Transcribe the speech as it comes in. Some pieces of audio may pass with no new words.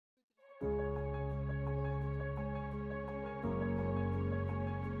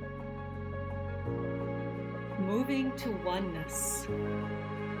Moving to oneness.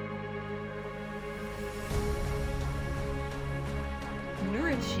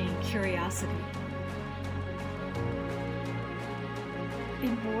 Nourishing curiosity.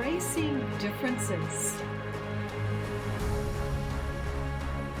 Embracing differences.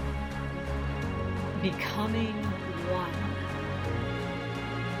 Becoming one.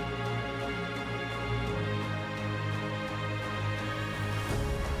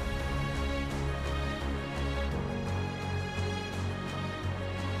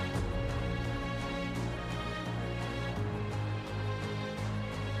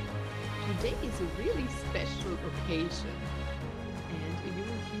 Today is a really special occasion, and you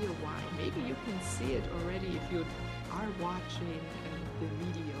will hear why. Maybe you can see it already if you are watching the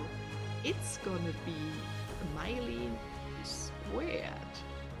video. It's gonna be Mylene squared,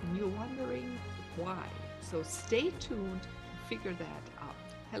 and you're wondering why. So stay tuned to figure that out.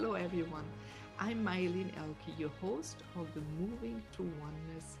 Hello everyone, I'm Mylene Elke, your host of the Moving to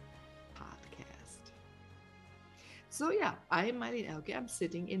Oneness podcast. So yeah, I'm Mylene Elke. I'm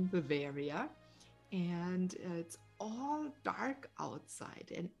sitting in Bavaria, and it's all dark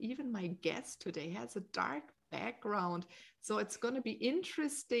outside. And even my guest today has a dark background. So it's going to be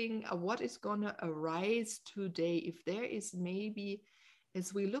interesting what is going to arise today. If there is maybe,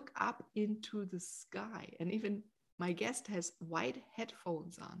 as we look up into the sky, and even my guest has white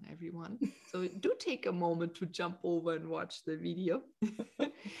headphones on, everyone. So do take a moment to jump over and watch the video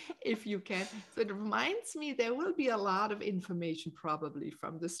if you can. So it reminds me there will be a lot of information probably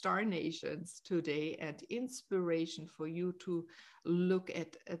from the Star Nations today and inspiration for you to look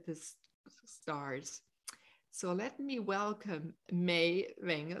at the stars. So let me welcome May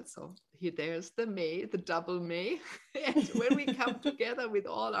Wengel. So here, there's the May, the double May. And when we come together with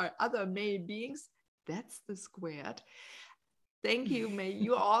all our other May beings, that's the squared. Thank you, May.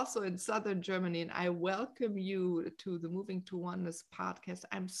 You're also in Southern Germany, and I welcome you to the Moving to Oneness podcast.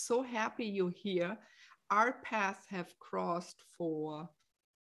 I'm so happy you're here. Our paths have crossed for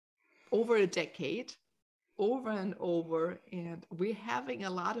over a decade, over and over, and we're having a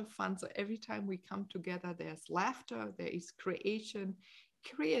lot of fun. So every time we come together, there's laughter, there is creation,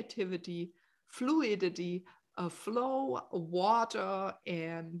 creativity, fluidity, a flow, water,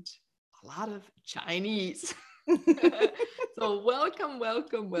 and a lot of Chinese. So welcome,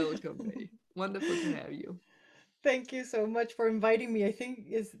 May. Wonderful to have you. Thank you so much for inviting me. I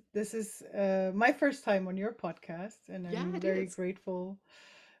think this is my first time on your podcast, and Yeah, I'm it very is. grateful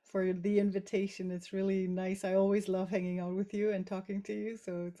for the invitation. It's really nice. I always love hanging out with you and talking to you,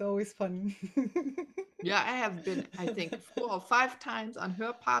 so it's always fun. Yeah, I have been, I think, 4 or 5 times on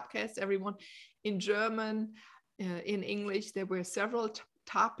her podcast, everyone, in German, in English. There were several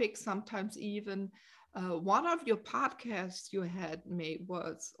topics, sometimes even. One of your podcasts you had made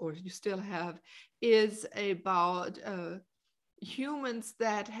was, or you still have, is about humans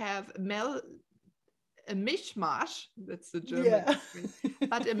that have a mishmash, that's the German Yeah. phrase,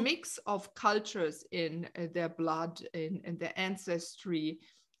 but a mix of cultures in their blood, in their ancestry,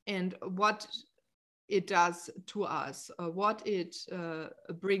 and what it does to us, what it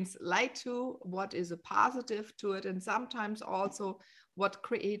brings light to, what is a positive to it, and sometimes also what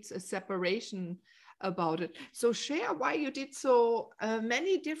creates a separation about it. So share why you did so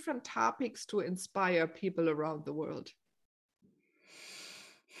many different topics to inspire people around the world.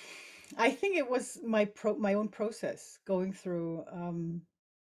 I think it was my own process going through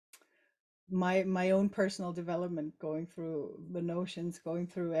my own personal development, going through the notions, going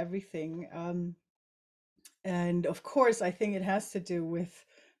through everything. And of course, I think it has to do with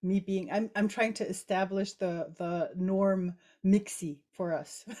me being I'm trying to establish the norm mixy for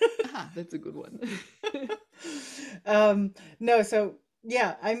us. Aha, that's a good one. No, so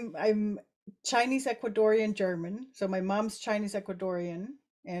yeah, I'm Chinese Ecuadorian German. So my mom's Chinese Ecuadorian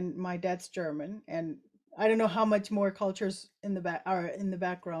and my dad's German, and I don't know how much more cultures in the back are in the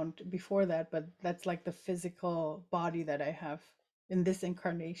background before that, but that's like the physical body that I have in this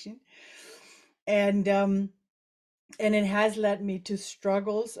incarnation. And and it has led me to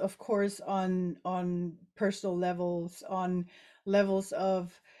struggles, of course, on personal levels, on levels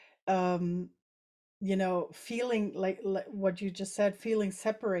of um feeling like what you just said, feeling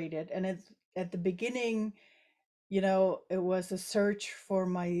separated. And it's at the beginning, it was a search for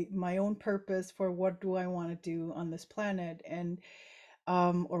my own purpose, for what do I want to do on this planet, and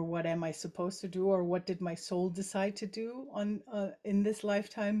or what am I supposed to do, or what did my soul decide to do on in this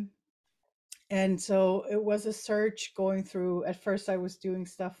lifetime. And so it was a search going through. At first I was doing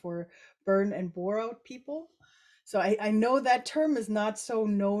stuff for burn and bore out people. So I know that term is not so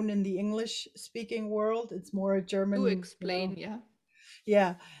known in the English speaking world. It's more a Do German, explain, yeah.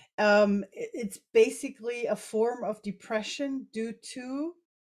 yeah. It's basically a form of depression due to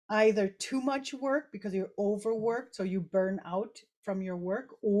either too much work because you're overworked, so you burn out from your work,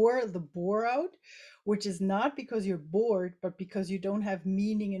 or the bore out, which is not because you're bored, but because you don't have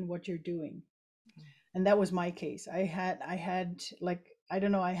meaning in what you're doing. And that was my case. I had like, I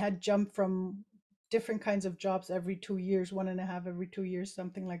don't know, I had jumped from different kinds of jobs every 2 years, 1.5 every 2 years,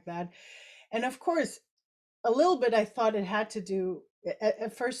 something like that. And of course, a little bit I thought it had to do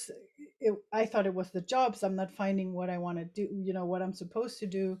at first. I thought it was the jobs. I'm not finding what I want to do, what I'm supposed to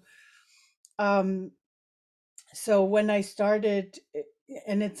do. um so when I started,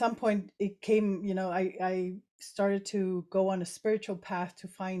 and at some point it came, I started to go on a spiritual path to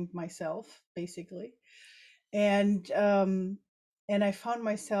find myself, basically. And I found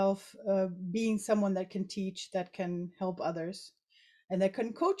myself being someone that can teach, that can help others, and that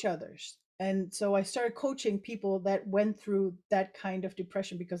can coach others. And so I started coaching people that went through that kind of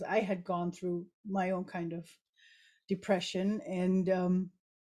depression, because I had gone through my own kind of depression. And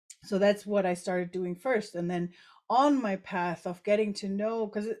so that's what I started doing first. And then on my path of getting to know,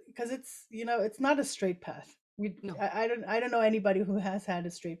 because it's, it's not a straight path. No. I don't know anybody who has had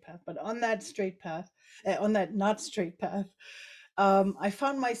a straight path, but on that straight path, on that not straight path, I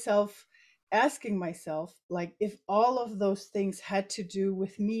found myself asking myself, like, if all of those things had to do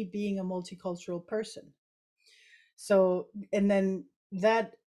with me being a multicultural person. So, and then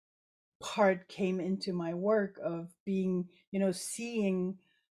that part came into my work of being, seeing,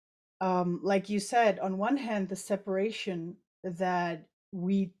 like you said, on one hand, the separation that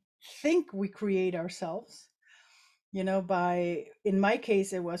we think we create ourselves, by, in my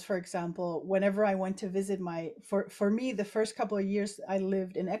case, it was, for example, whenever I went to visit for me, the first couple of years I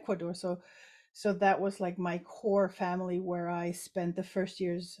lived in Ecuador. So that was like my core family, where I spent the first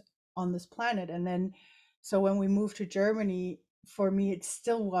years on this planet. And then, so when we moved to Germany, for me, it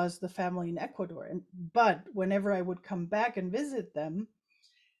still was the family in Ecuador. But whenever I would come back and visit them,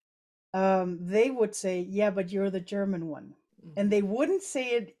 they would say, "Yeah, but you're the German one." And they wouldn't say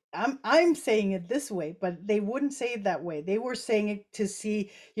it. I'm saying it this way, but they wouldn't say it that way. They were saying it to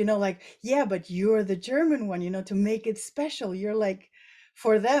see, like, "Yeah, but you're the German one," to make it special. You're like,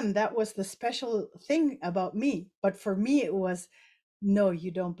 for them, that was the special thing about me. But for me, it was, "No,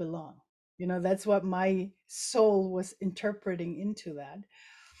 you don't belong." That's what my soul was interpreting into that.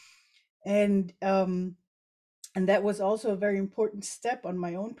 And that was also a very important step on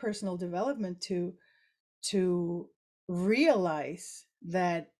my own personal development, to realize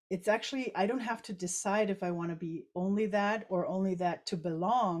that it's actually, I don't have to decide if I want to be only that or only that to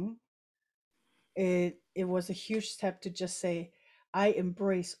belong. It was a huge step to just say, I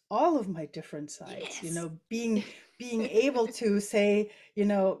embrace all of my different sides. Yes. Being able to say,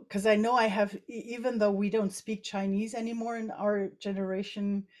 because I know I have, even though we don't speak Chinese anymore in our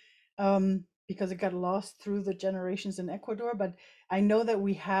generation, because it got lost through the generations in Ecuador, but I know that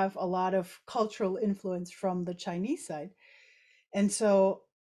we have a lot of cultural influence from the Chinese side. And so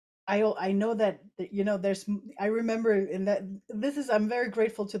I know that, I remember in that, I'm very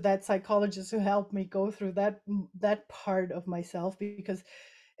grateful to that psychologist who helped me go through that part of myself, because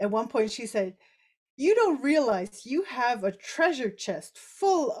at one point she said, "You don't realize you have a treasure chest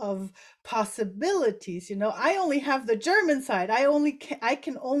full of possibilities. I only have the German side. I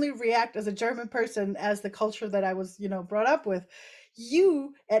can only react as a German person, as the culture that I was, brought up with.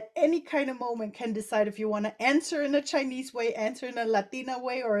 You, at any kind of moment, can decide if you want to answer in a Chinese way, answer in a Latina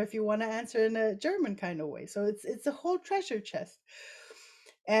way, or if you want to answer in a German kind of way. So it's a whole treasure chest."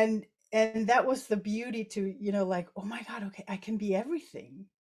 And that was the beauty, to, like, oh my God, okay, I can be everything,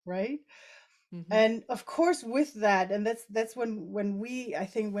 right? And of course, with that, and that's when we, I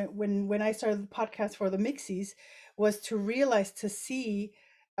think, when I started the podcast for the Mixies, was to realize, to see,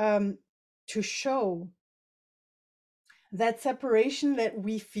 to show that separation that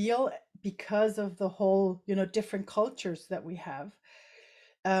we feel because of the whole, different cultures that we have.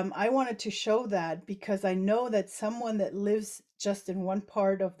 I wanted to show that, because I know that someone that lives just in one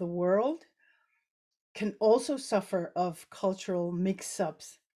part of the world can also suffer of cultural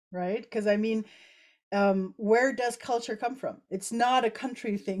mix-ups, right? Because I mean, where does culture come from? It's not a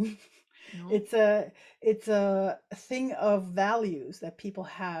country thing. No. It's a thing of values that people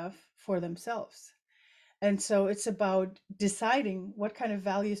have for themselves. And so it's about deciding, what kind of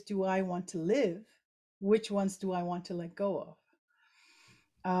values do I want to live? Which ones do I want to let go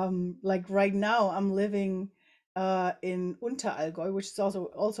of? Like right now, I'm living in Unterallgäu, which is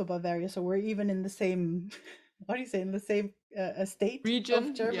also Bavaria. So we're even in the same, how do you say, in the same state of Region,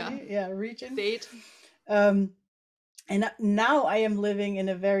 yeah. Germany? Yeah, region. State. Um, And now I am living in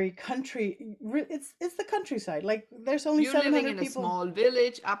a very country. It's the countryside. Like there's only You're living 700 in a people. small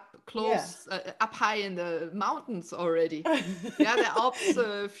village up Yeah. close, up high in the mountains already. Yeah, the Alps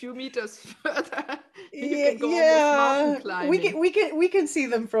a few meters further. You Yeah, can go almost mountain yeah. We climbing. can we can we can see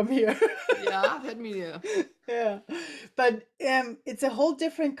them from here. Yeah, that means Yeah. But it's a whole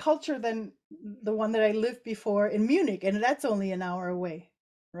different culture than the one that I lived before in Munich, and that's only an hour away,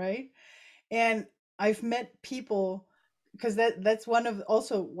 right? And I've met people because that's one of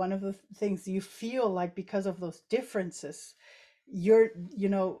also one of the things you feel like because of those differences, you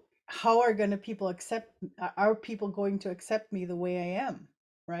know, how are gonna people accept are people going to accept me the way I am,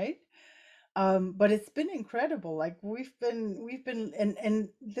 right? But it's been incredible. Like we've been and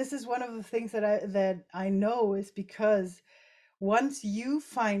this is one of the things that I know is because once you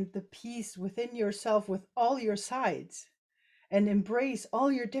find the peace within yourself with all your sides and embrace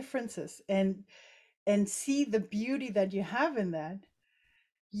all your differences and see the beauty that you have in that,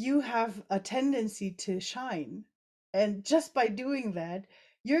 you have a tendency to shine. And just by doing that,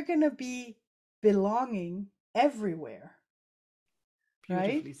 you're going to be belonging everywhere,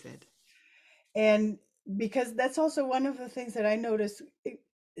 right? beautifully said. And because that's also one of the things that I notice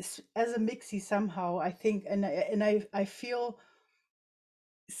as a mixie somehow, I think, and I feel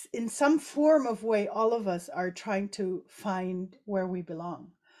in some form of way, all of us are trying to find where we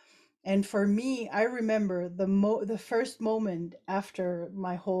belong. And for me, I remember the first moment after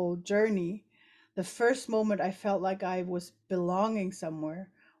my whole journey, the first moment I felt like I was belonging somewhere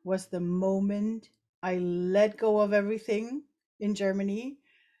was the moment I let go of everything in Germany,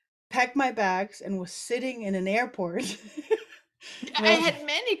 packed my bags, and was sitting in an airport. And I I was had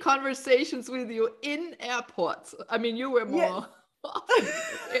many conversations with you in airports. I mean, you were yeah. more often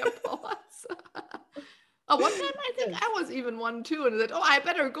at airports. One time I think Yes. I was even one too, and I said, "Oh, I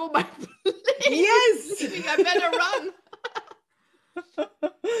better go. My plane is Yes. leaving. I better run."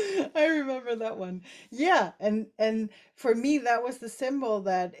 I remember that one. Yeah, and for me that was the symbol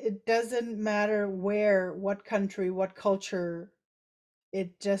that it doesn't matter where, what country, what culture,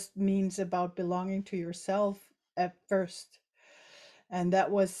 it just means about belonging to yourself at first. And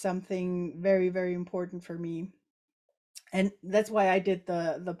that was something very, very important for me. And that's why I did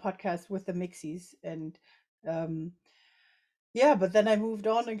the podcast with the Mixies and um yeah, but then I moved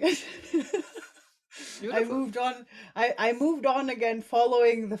on again. I Beautiful. moved on. I moved on again,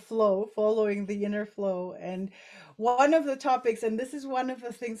 following the flow, following the inner flow. And one of the topics, and this is one of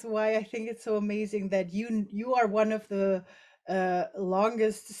the things why I think it's so amazing that you are one of the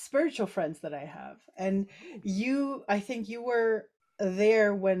longest spiritual friends that I have. And Oh, I think you were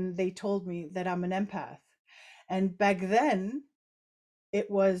there when they told me that I'm an empath. And back then, it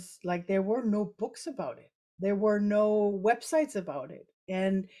was like there were no books about it. There were no websites about it.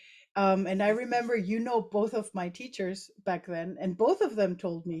 And I remember, both of my teachers back then, and both of them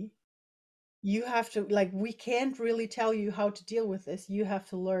told me, you have to, like, we can't really tell you how to deal with this. You have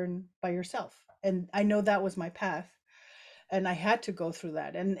to learn by yourself. And I know that was my path, and I had to go through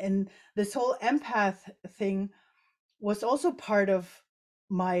that. And this whole empath thing was also part of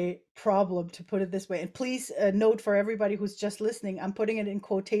my problem, to put it this way. And please note, for everybody who's just listening, I'm putting it in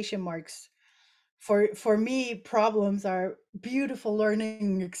quotation marks. For me, problems are beautiful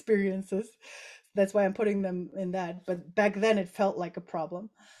learning experiences. That's why I'm putting them in that. But back then it felt like a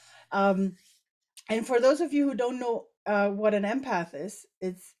problem. um, and for those of you who don't know what an empath is,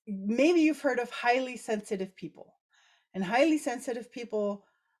 it's maybe you've heard of highly sensitive people. And highly sensitive people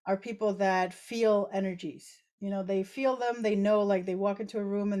are people that feel energies. They feel them, they know, like they walk into a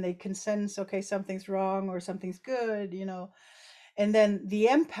room and they can sense, okay, something's wrong or something's good. And then the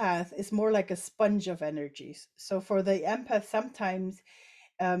empath is more like a sponge of energies. So for the empath, sometimes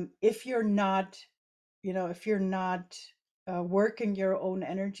if you're not, working your own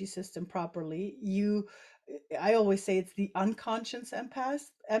energy system properly, I always say it's the unconscious empaths.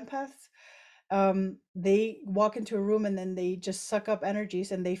 They walk into a room and then they just suck up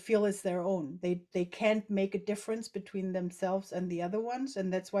energies and they feel it's their own. They can't make a difference between themselves and the other ones,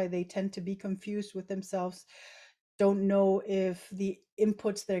 and that's why they tend to be confused with themselves, don't know if the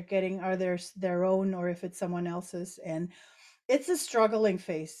inputs they're getting are their own or if it's someone else's. And it's a struggling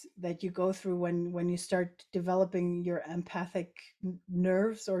phase that you go through when you start developing your empathic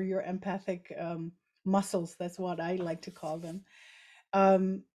nerves, or your empathic muscles. That's what I like to call them.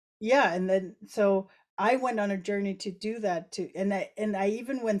 um yeah, and then so I went on a journey to do that too, and I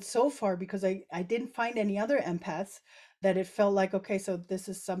even went so far, because I didn't find any other empaths, that it felt like, okay, so this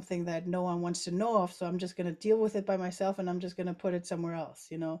is something that no one wants to know of, so I'm just going to deal with it by myself, and I'm just going to put it somewhere else.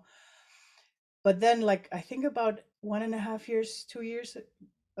 But then, like, I think about 1.5 years, 2 years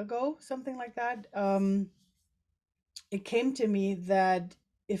ago, something like that, it came to me that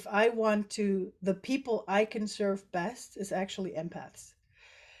if I want to, the people I can serve best is actually empaths.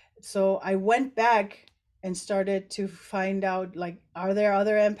 So I went back and started to find out, like, are there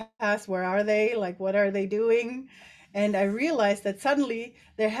other empaths? Where are they? Like, what are they doing? And I realized that suddenly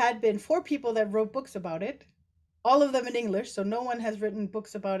there had been 4 people that wrote books about it, all of them in English. So no one has written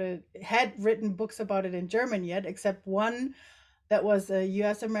books about it, had written books about it in German yet, except one that was a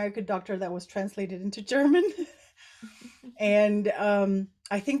US American doctor that was translated into German. And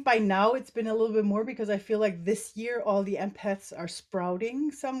I think by now it's been a little bit more, because I feel like this year all the empaths are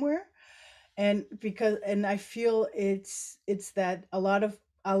sprouting somewhere. And I feel it's that a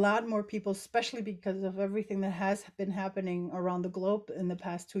lot more people, especially because of everything that has been happening around the globe in the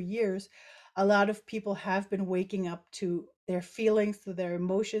past 2 years, a lot of people have been waking up to their feelings, to their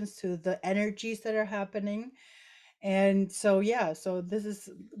emotions, to the energies that are happening. And so, yeah, so this is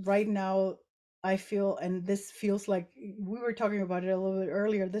right now, I feel, and this feels like we were talking about it a little bit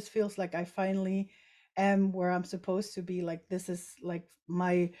earlier. This feels like I finally am where I'm supposed to be. Like, this is like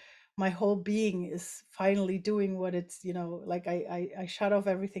my whole being is finally doing what it's, like I shut off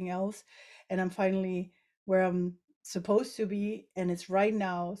everything else, and I'm finally where I'm supposed to be. And it's right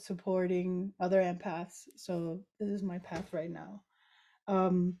now supporting other empaths. So this is my path right now.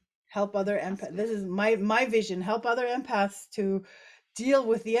 um Help other empaths. This is my vision. Help other empaths to deal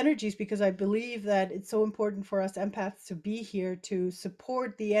with the energies, because I believe that it's so important for us empaths to be here to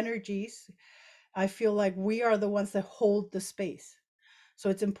support the energies. I feel like we are the ones that hold the space. So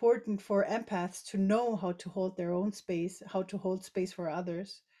it's important for empaths to know how to hold their own space, how to hold space for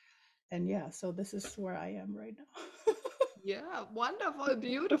others. And yeah, so this is where I am right now. Yeah, wonderful,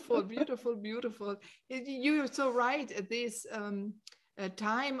 beautiful, beautiful, beautiful. You're so right. This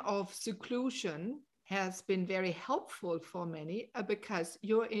time of seclusion has been very helpful for many because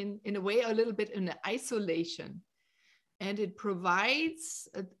you're in a way, a little bit in isolation. And it provides,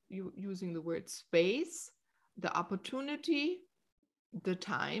 using the word space, the opportunity, the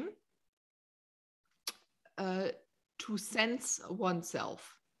time to sense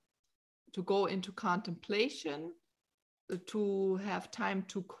oneself, to go into contemplation, to have time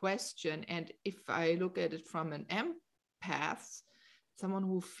to question. And if I look at it from an empath, someone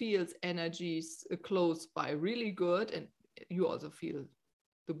who feels energies close by really good, and you also feel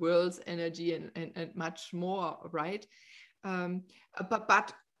the world's energy and much more, right?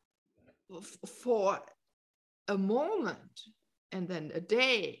 But for a moment, and then a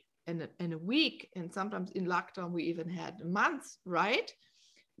day, and a week, and sometimes in lockdown we even had months, right?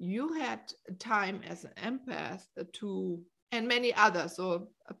 You had time as an empath to, and many others, so,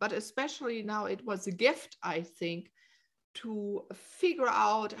 but especially now it was a gift, I think, to figure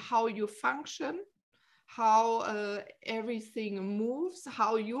out how you function, how everything moves,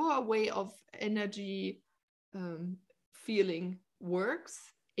 how your way of energy feeling works,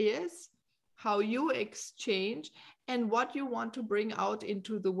 is how you exchange, and what you want to bring out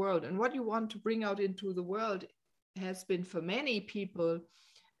into the world. And what you want to bring out into the world has been for many people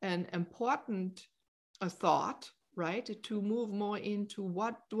an important thought, right? To move more into,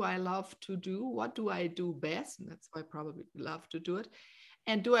 what do I love to do? What do I do best? And that's why I probably love to do it.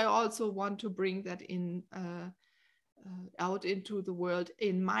 And do I also want to bring that in out into the world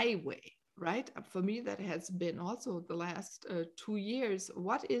in my way, right? For me, that has been also the last 2 years.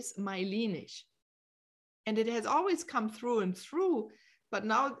 What is my lineage? And it has always come through and through. But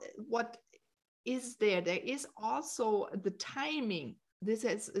now, what is there? There is also the timing. This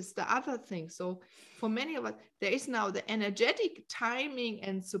is the other thing. So for many of us, there is now the energetic timing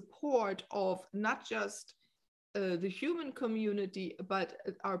and support of not just the human community, but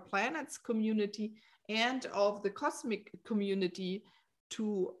our planet's community and of the cosmic community,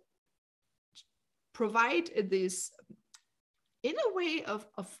 to provide this, in a way, of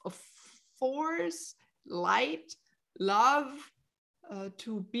force, light, love,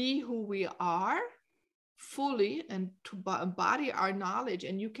 to be who we are fully, and to embody our knowledge.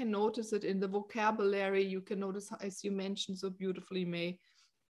 And you can notice it in the vocabulary. You can notice, as you mentioned so beautifully, May,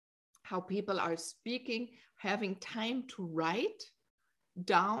 how people are speaking, having time to write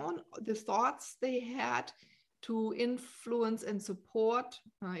down the thoughts they had, to influence and support,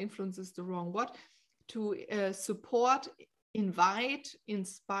 influence is the wrong word, to support, invite,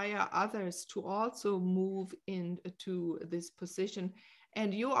 inspire others to also move into this position.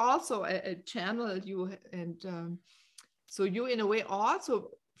 And you also a channel, you, and so you in a way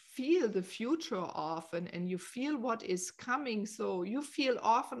also feel the future often, and you feel what is coming. So you feel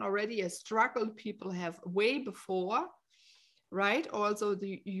often already a struggle people have way before, right? Also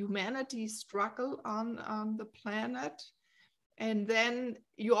the humanity struggle on the planet. And then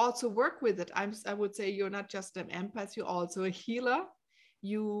you also work with it. I would say you're not just an empath, you're also a healer.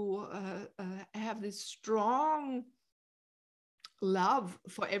 You have this strong love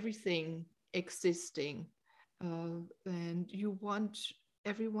for everything existing. And you want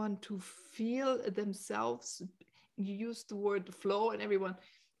everyone to feel themselves. You use the word flow, and everyone,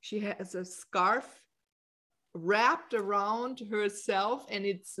 she has a scarf wrapped around herself, and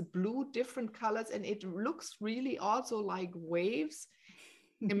it's blue, different colors, and it looks really also like waves.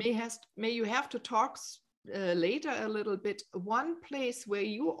 And may you have to talk later a little bit. One place where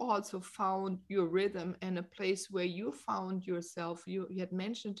you also found your rhythm, and a place where you found yourself, you had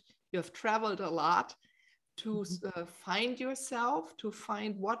mentioned you have traveled a lot to find yourself, to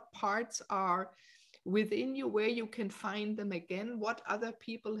find what parts are within you, where you can find them again, what other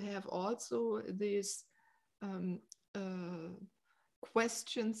people have also these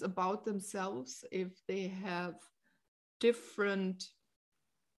questions about themselves, if they have different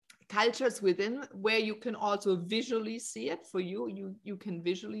cultures within, where you can also visually see it. For you can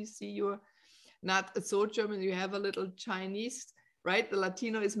visually see you're not so German, you have a little Chinese, right? The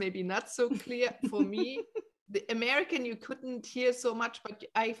Latino is maybe not so clear. For me, the American, you couldn't hear so much, but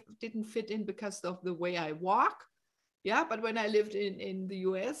I didn't fit in because of the way I walk. Yeah, but when I lived in the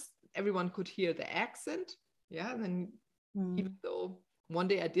US, everyone could hear the accent. Yeah, and then even though one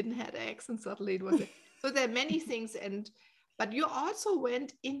day I didn't have an accent, suddenly it was so there are many things. But you also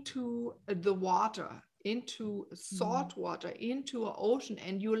went into the water, into salt water, into an ocean,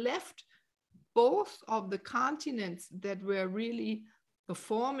 and you left both of the continents that were really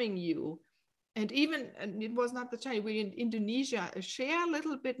performing you. And it was not the China, we're in Indonesia. Share a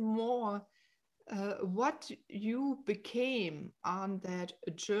little bit more what you became on that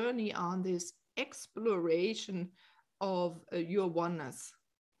journey, on this exploration of your oneness.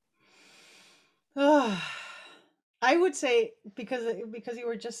 I would say because you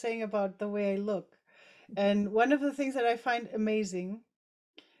were just saying about the way I look, and one of the things that I find amazing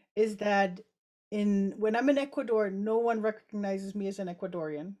is that when I'm in Ecuador, no one recognizes me as an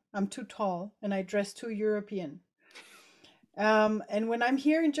Ecuadorian. I'm too tall and I dress too European. And when I'm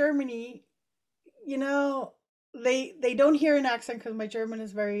here in Germany, you know, they don't hear an accent because my German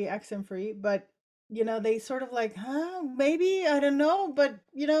is very accent free, but they sort of like, huh, maybe, I don't know, but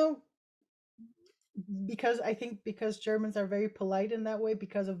because I think because Germans are very polite in that way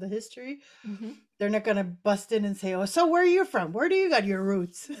because of the history, they're not gonna bust in and say, "Oh, so where are you from? Where do you got your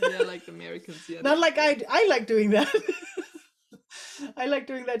roots?" Yeah, like Americans. Yeah, not like I like doing that. I like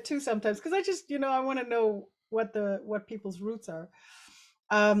doing that too sometimes because I just I want to know what people's roots are.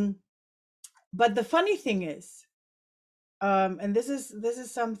 But the funny thing is, and this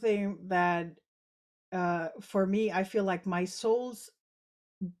is something that for me, I feel like my soul's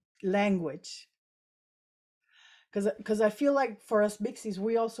language, because I feel like for us Mixies,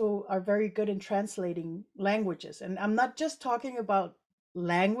 we also are very good in translating languages, and I'm not just talking about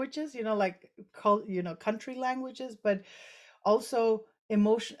languages, like country languages, but also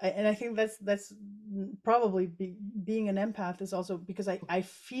emotion. And I think that's probably being an empath is also because I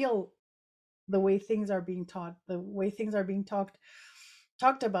feel the way things are being taught, the way things are being talked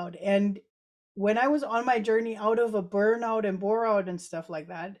about. And when I was on my journey out of a burnout and bore out and stuff like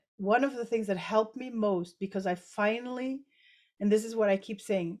that, one of the things that helped me most, because I finally, and this is what I keep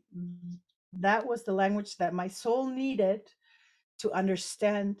saying, that was the language that my soul needed to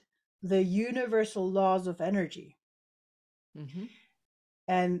understand the universal laws of energy.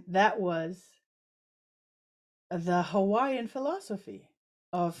 And that was the Hawaiian philosophy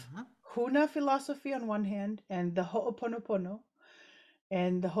of Huna philosophy on one hand, and the Ho'oponopono,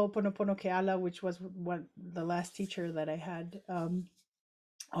 and the Ho'oponopono Keala, which was the last teacher that I had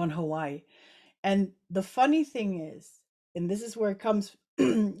on Hawaii. And the funny thing is, and this is where it comes,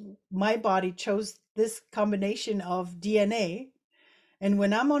 my body chose this combination of DNA. And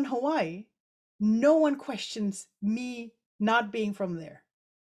when I'm on Hawaii, no one questions me not being from there.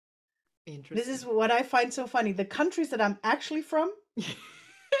 This is what I find so funny. The countries that I'm actually from,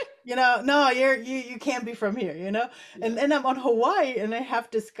 no, you can't be from here, Yeah. And then I'm on Hawaii and I have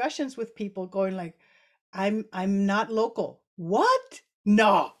discussions with people going like, I'm not local. What?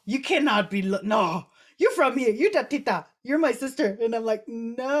 No, you cannot be. No, you're from here. You're Tatita. You're my sister. And I'm like,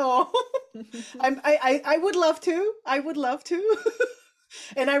 no. I would love to. I would love to.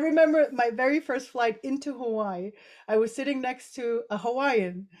 And I remember my very first flight into Hawaii. I was sitting next to a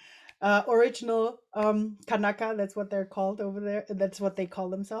Hawaiian, original Kanaka. That's what they're called over there. That's what they call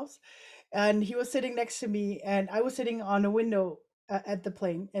themselves. And he was sitting next to me, and I was sitting on a window at the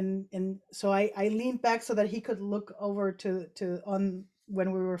plane, and so I leaned back so that he could look over to on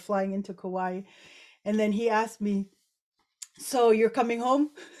when we were flying into Kauai. And then he asked me So you're coming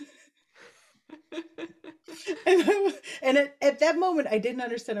home? And, at that moment, I didn't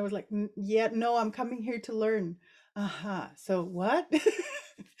understand. I was like, yeah, no, I'm coming here to learn. So what?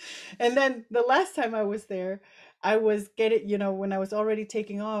 And then the last time I was there, I was getting, when I was already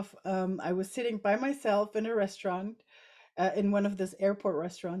taking off, I was sitting by myself in a restaurant, in one of those airport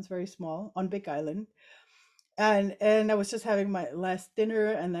restaurants, very small, on Big Island. And I was just having my last dinner,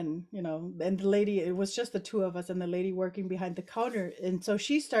 and then, and the lady, it was just the two of us, and the lady working behind the counter, and so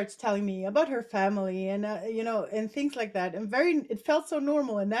she starts telling me about her family, and and things like that, and it felt so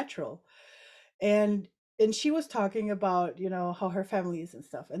normal and natural. And and she was talking about, how her family is and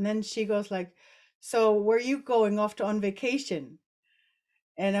stuff, and then she goes like, so were you going off to on vacation?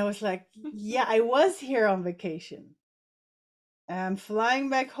 And I was like, yeah, I was here on vacation. I'm flying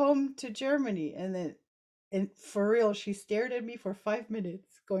back home to Germany. And for real, she stared at me for 5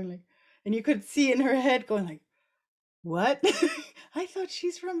 minutes, going like, and you could see in her head going like, what? I thought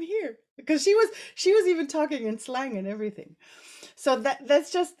she's from here, because she was even talking in slang and everything. So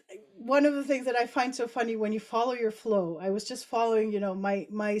that's just one of the things that I find so funny when you follow your flow. I was just following,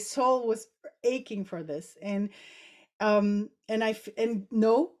 my soul was aching for this. And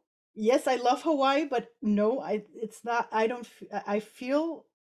no, yes, I love Hawaii, but no, it's not. I don't I feel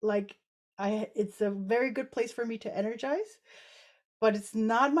like it's a very good place for me to energize, but it's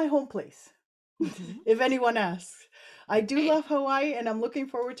not my home place. If anyone asks, I do Okay. love Hawaii, and I'm looking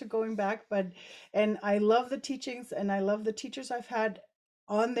forward to going back, and I love the teachings, and I love the teachers I've had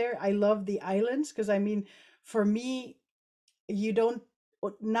on there. I love the islands, because I mean, for me, you don't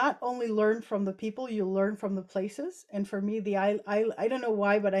not only learn from the people, you learn from the places. And for me, I don't know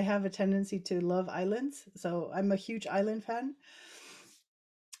why, but I have a tendency to love islands, so I'm a huge island fan.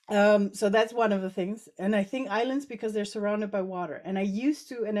 So that's one of the things. And I think islands, because they're surrounded by water. And I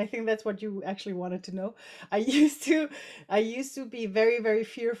think that's what you actually wanted to know. I used to, I used to be very, very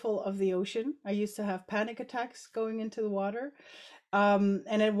fearful of the ocean. I used to have panic attacks going into the water. And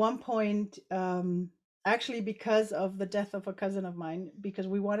at one point, actually, because of the death of a cousin of mine, because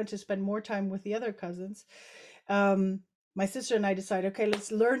we wanted to spend more time with the other cousins, um, my sister and I decided, okay,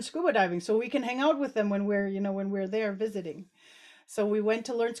 let's learn scuba diving so we can hang out with them when we're there visiting. So we went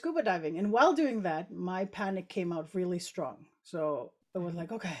to learn scuba diving, and while doing that, my panic came out really strong. So it was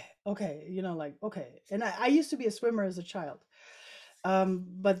like, okay, okay, like, okay. And I used to be a swimmer as a child,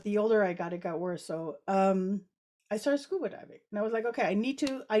 but the older I got, it got worse. So I started scuba diving, and I was like, okay, I need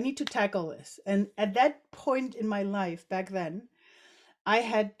to tackle this. And at that point in my life back then, I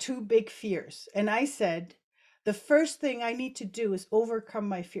had two big fears, and I said, the first thing I need to do is overcome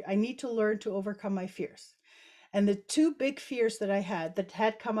my fear. I need to learn to overcome my fears. And the two big fears that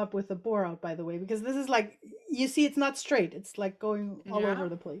had come up with the bore out, by the way, because this is like, you see, it's not straight. It's like going all Yeah. over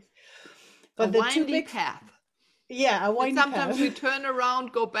the place. A But the two windy big, path. yeah, a And windy sometimes path. we turn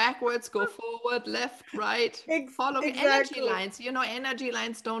around, go backwards, go forward, left, right, following energy Exactly. lines. Energy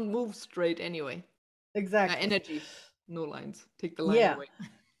lines don't move straight anyway. Exactly. Energy, no lines. Take the line Yeah. away.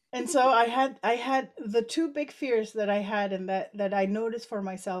 And so I had the two big fears that I had, and that I noticed for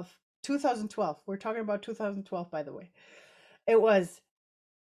myself. 2012. We're talking about 2012, by the way. It was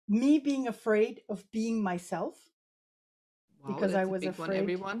me being afraid of being myself, Wow, because I that's a was big one. afraid.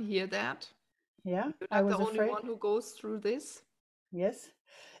 Everyone hear that? Yeah, You're I not the was only afraid. one who goes through this. Yes.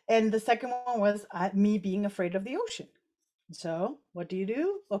 And the second one was me being afraid of the ocean. So what do you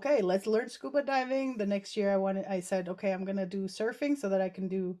do? Okay, let's learn scuba diving. The next year I said, okay, I'm gonna do surfing so that I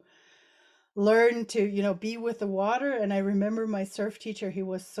can learn to, be with the water. And I remember my surf teacher, he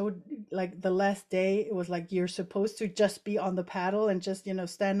was so, like, the last day, it was like, you're supposed to just be on the paddle and just,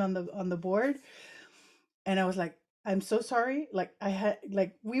 stand on the board. And I was like, I'm so sorry. Like,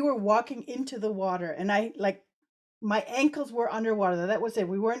 we were walking into the water, and my ankles were underwater. That was it.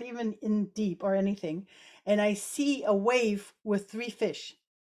 We weren't even in deep or anything. And I see a wave with three fish,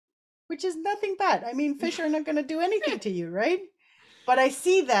 which is nothing bad. I mean, fish are not going to do anything to you, right? But I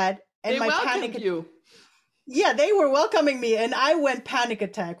see that, and They my welcomed you. yeah, they were welcoming me, and I went panic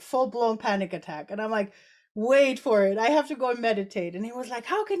attack, full blown panic attack. And I'm like, wait for it. I have to go and meditate. And he was like,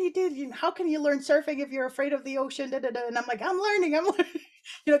 how can you how can you learn surfing if you're afraid of the ocean? Da, da, da. And I'm like, I'm learning. I'm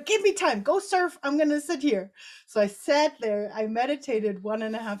learning. Give me time. Go surf. I'm going to sit here. So I sat there. I meditated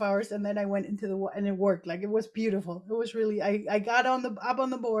 1.5 hours, and then I went into and it worked. Like, it was beautiful. It was really, I got up on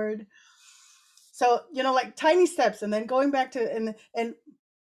the board. So, like, tiny steps, and then going back to, and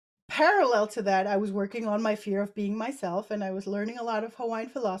parallel to that, I was working on my fear of being myself, and I was learning a lot of Hawaiian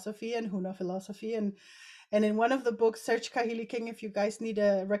philosophy and Huna philosophy. And in one of the books, Search Kahili King, if you guys need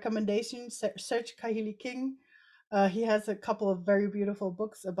a recommendation, search Kahili King. He has a couple of very beautiful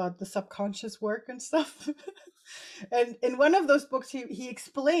books about the subconscious work and stuff. And in one of those books, he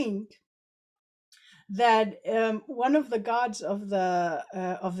explained that one of the gods of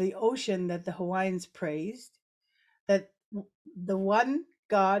the ocean that the Hawaiians praised, that the one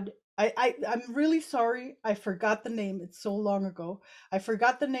god, I'm really sorry, I forgot the name. It's so long ago. I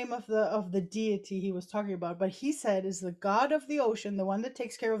forgot the name of the deity he was talking about, but he said is the god of the ocean, the one that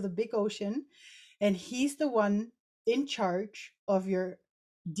takes care of the big ocean, and he's the one in charge of your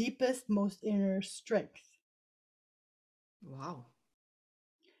deepest, most inner strength. Wow.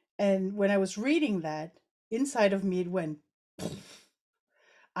 And when I was reading that, inside of me it went,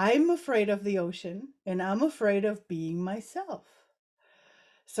 I'm afraid of the ocean and I'm afraid of being myself.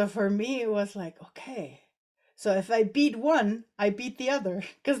 So for me, it was like, okay. So if I beat one, I beat the other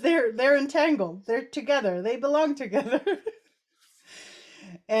because they're entangled. They're together. They belong together.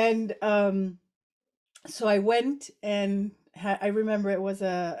 And so I went and I remember it was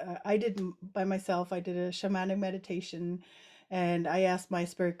I did by myself. I did a shamanic meditation, and I asked my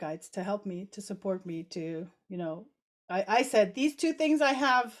spirit guides to help me, to support me, to I said these two things I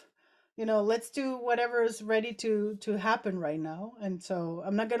have, let's do whatever is ready to happen right now. And so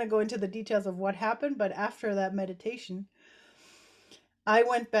I'm not going to go into the details of what happened, but after that meditation, I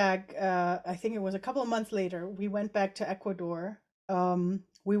went back. I think it was a couple of months later. We went back to Ecuador.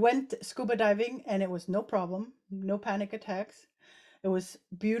 We went scuba diving, and it was no problem, no panic attacks. It was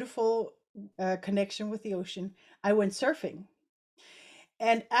beautiful connection with the ocean. I went surfing,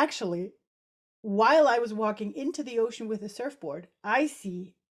 and actually, while I was walking into the ocean with a surfboard, I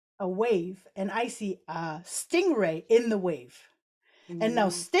see a wave, and I see a stingray in the wave. And now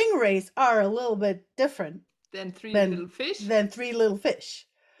Ooh. stingrays are a little bit different Then three than little fish. three little fish.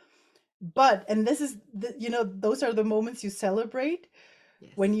 But and this is those are the moments you celebrate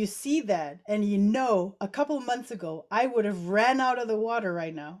Yes. when you see that, and a couple months ago I would have ran out of the water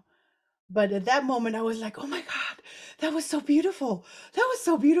right now. But at that moment I was like, oh my god, that was so beautiful. That was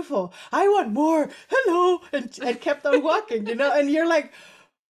so beautiful. I want more. Hello. And kept on walking, and you're like,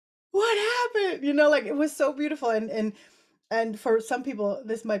 what happened? Like it was so beautiful. And for some people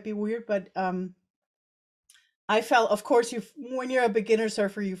this might be weird, but I fell, of course, when you're a beginner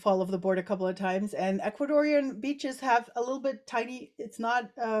surfer, you fall off the board a couple of times. And Ecuadorian beaches have a little bit tiny. It's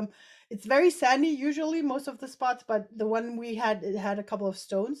not. It's very sandy usually, most of the spots, but the one we had, it had a couple of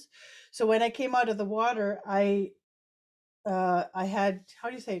stones. So when I came out of the water, I had, how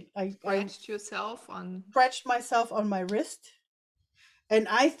do you say it? I Scratched yourself on. scratched myself on my wrist, and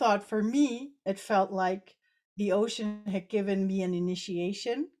I thought for me it felt like the ocean had given me an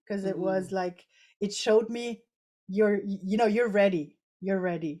initiation, because it was Ooh. like it showed me you're ready. You're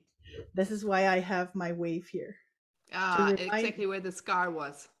ready. This is why I have my wave here, to remind Exactly where the scar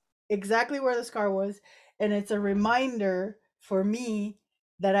was. exactly where the scar was, and it's a reminder for me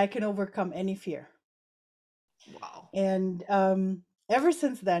that I can overcome any fear. Wow. And ever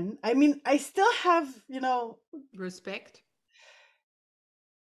since then, I mean, I still have, Respect.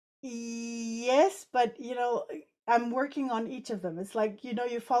 yes, but I'm working on each of them. It's like,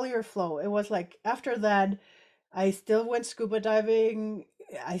 you follow your flow. It was like after that, I still went scuba diving.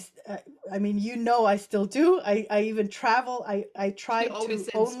 I mean, I still do. I even travel. I She try always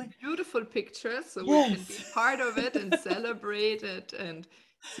to sends only, beautiful pictures so we can be yes, part of it and celebrate it and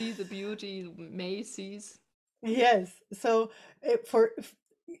see the beauty May sees. yes. So it, for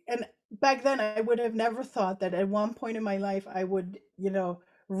and back then I would have never thought that at one point in my life I would,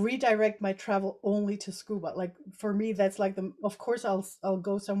 redirect my travel only to scuba. Like for me, that's like of course I'll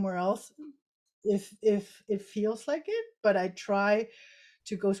go somewhere else if it feels like it, but I try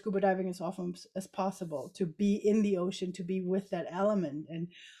to go scuba diving as often as possible, to be in the ocean, to be with that element.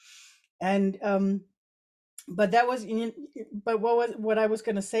 And but that was but what I was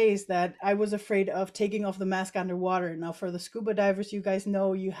going to say is that I was afraid of taking off the mask underwater. Now for the scuba divers, you guys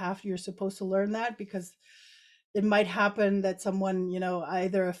know you're supposed to learn that, because it might happen that someone,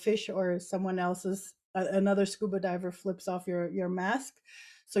 either a fish or someone else's another scuba diver flips off your mask.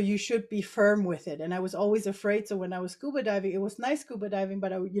 So you should be firm with it. And I was always afraid. So when I was scuba diving, it was nice scuba diving,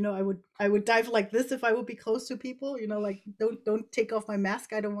 but I would dive like this if I would be close to people, like don't take off my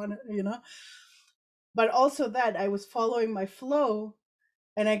mask. I don't want to. But also that I was following my flow,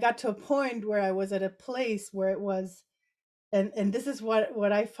 and I got to a point where I was at a place where it was, and this is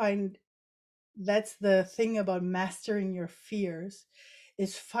what I find, that's the thing about mastering your fears,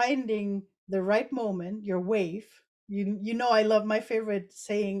 is finding the right moment, your wave. I love, my favorite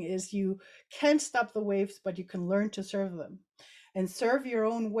saying is, you can't stop the waves, but you can learn to serve them. And serve your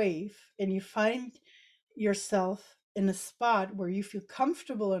own wave, and you find yourself in a spot where you feel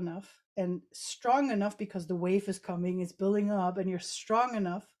comfortable enough and strong enough, because the wave is coming, it's building up, and you're strong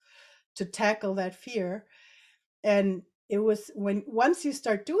enough to tackle that fear. And it was when once you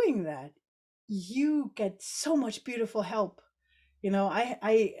start doing that, you get so much beautiful help.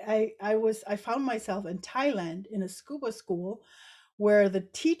 I found myself in Thailand in a scuba school where the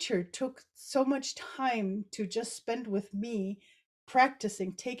teacher took so much time to just spend with me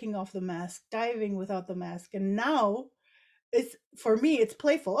practicing taking off the mask, diving without the mask. And now it's for me it's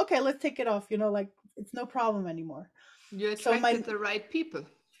playful. Okay, let's take it off, like it's no problem anymore. You So attracted the right people for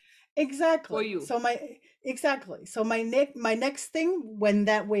exactly. you. So my next thing when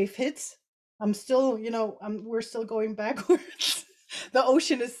that wave hits, I'm still, we're still going backwards. The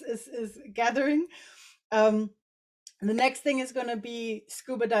ocean is gathering. Um the next thing is going to be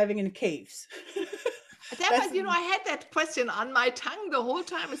scuba diving in caves. That That's was, I had that question on my tongue the whole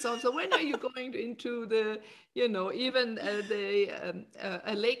time. So when are you going into the, even the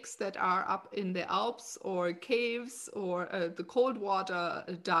lakes that are up in the Alps or caves or the cold water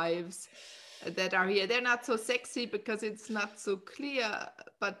dives that are here? They're not so sexy because it's not so clear,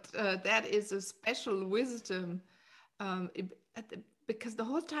 but that is a special wisdom. Because the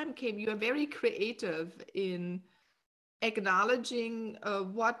whole time came, you are very creative in acknowledging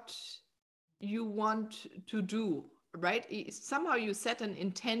what you want to do, right? Somehow you set an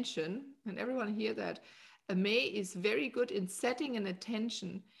intention, and everyone hear that. May is very good in setting an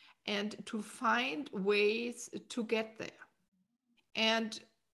intention and to find ways to get there. And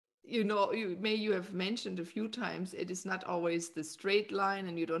you have mentioned a few times, it is not always the straight line,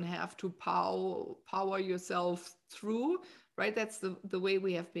 and you don't have to power yourself through, right? That's the way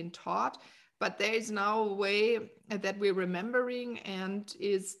we have been taught. But there is now a way that we're remembering, and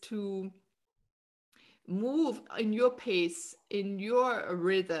is to move in your pace, in your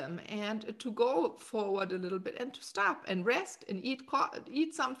rhythm, and to go forward a little bit and to stop and rest and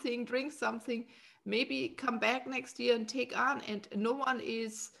eat something, drink something, maybe come back next year and take on. And no one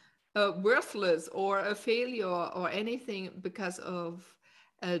is worthless or a failure or anything because of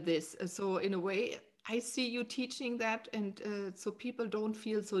this. So in a way, I see you teaching that, and so people don't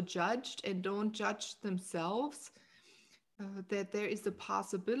feel so judged and don't judge themselves, that there is a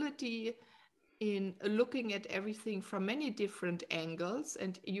possibility in looking at everything from many different angles.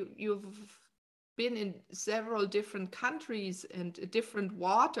 And you've been in several different countries and different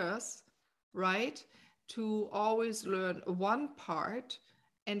waters, right? To always learn one part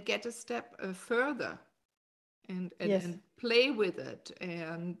and get a step further, yes. and play with it,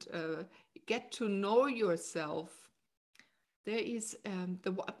 and get to know yourself. There is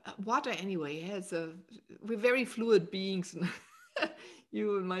the water anyway has we're very fluid beings.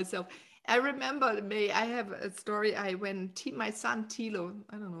 You and myself. I remember, May, I have a story. My son Tilo,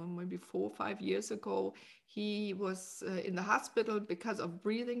 I don't know, maybe 4 or 5 years ago, he was in the hospital because of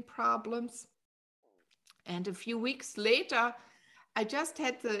breathing problems. And a few weeks later, I just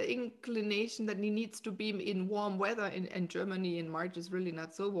had the inclination that he needs to be in warm weather. In Germany in March is really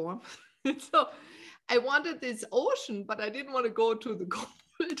not so warm. So I wanted this ocean, but I didn't want to go to the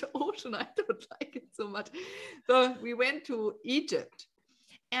cold ocean. I don't like it so much. So we went to Egypt.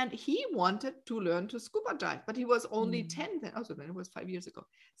 And he wanted to learn to scuba dive, but he was only 10 then. Also, then it was 5 years ago.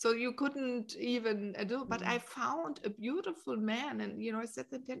 So you couldn't even do. But I found a beautiful man, and I set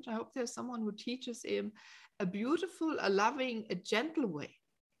the intention. I hope there's someone who teaches him a beautiful, a loving, a gentle way.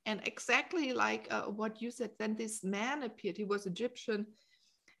 And exactly like what you said, then this man appeared. He was Egyptian,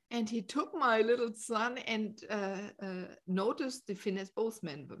 and he took my little son and noticed the finesse. Both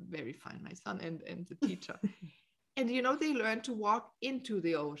men were very fine, my son and the teacher. And they learn to walk into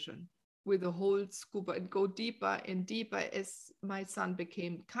the ocean with a whole scuba and go deeper and deeper as my son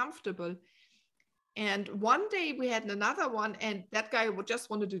became comfortable. And one day we had another one, and that guy just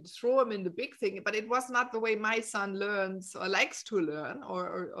wanted to throw him in the big thing, but it was not the way my son learns or likes to learn,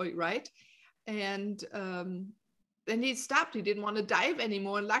 or right. And then he stopped. He didn't want to dive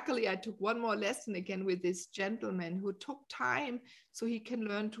anymore. And luckily, I took one more lesson again with this gentleman who took time so he can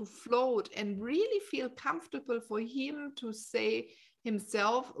learn to float and really feel comfortable for him to say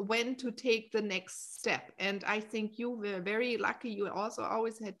himself when to take the next step. And I think you were very lucky. You also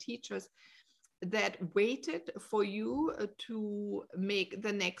always had teachers that waited for you to make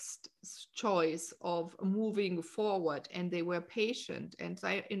the next choice of moving forward, and they were patient. And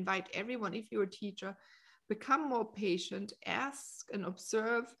I invite everyone, if you're a teacher, become more patient, ask and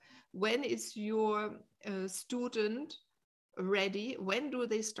observe, when is your student ready, when do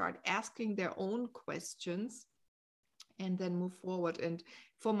they start asking their own questions, and then move forward. And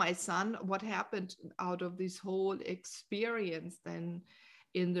for my son, what happened out of this whole experience then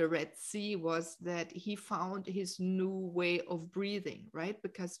in the Red Sea was that he found his new way of breathing, right?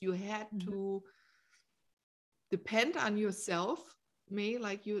 Because you had to depend on yourself, May,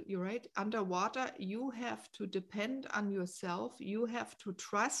 like you're right, underwater, you have to depend on yourself. You have to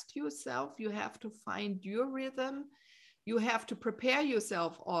trust yourself. You have to find your rhythm. You have to prepare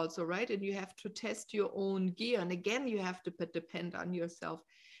yourself also, right? And you have to test your own gear. And again, you have to depend on yourself.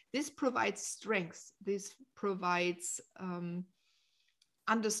 This provides strength. This provides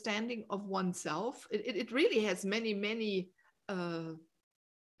understanding of oneself. It really has many, many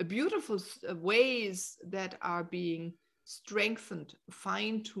beautiful ways that are being strengthened,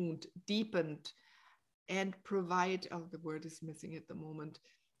 fine-tuned, deepened, and provide, oh, the word is missing at the moment,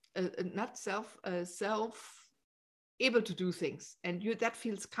 not self able to do things, and you that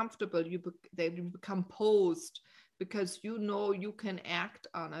feels comfortable. Then you become posed because you know you can act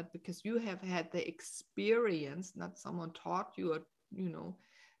on it because you have had the experience, not someone taught you, or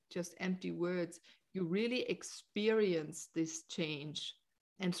just empty words. You really experience this change,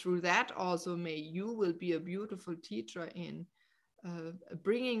 and through that also, May, you will be a beautiful teacher in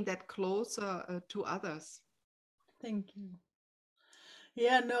bringing that closer to others. Thank you.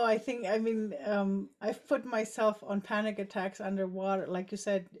 Yeah, no, I mean, I've put myself on panic attacks underwater. Like you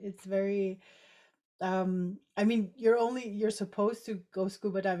said, it's very, I mean, you're supposed to go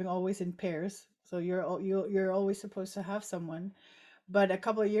scuba diving always in pairs. So you're always supposed to have someone. But a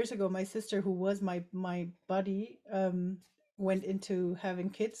couple of years ago, my sister, who was my buddy, went into having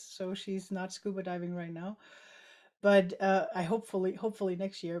kids, so she's not scuba diving right now. But I hopefully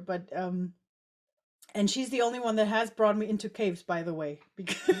next year. But and she's the only one that has brought me into caves, by the way,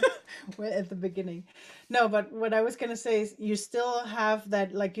 because at the beginning. No, but what I was going to say is you still have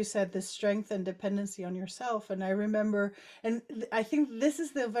that, like you said, the strength and dependency on yourself. And I remember, and I think this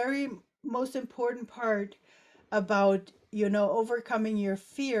is the very most important part about, overcoming your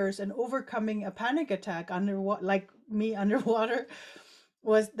fears and overcoming a panic attack underwater, like me underwater,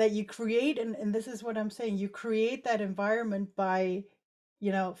 was that you create, and this is what I'm saying, you create that environment by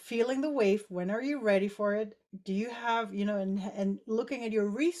feeling the wave. When are you ready for it? Do you have, and looking at your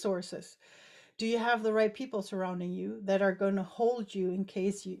resources, do you have the right people surrounding you that are going to hold you in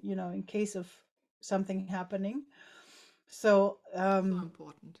case in case of something happening? So So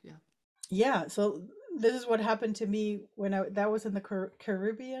important, yeah. yeah, so this is what happened to me when that was in the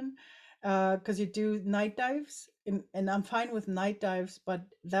Caribbean, because you do night dives, and I'm fine with night dives, but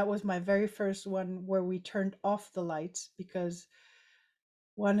that was my very first one where we turned off the lights, because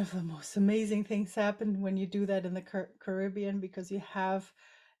one of the most amazing things happened when you do that in the Caribbean, because you have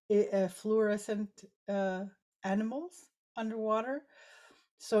fluorescent animals underwater,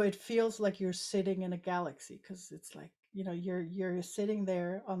 so it feels like you're sitting in a galaxy, because it's like you're sitting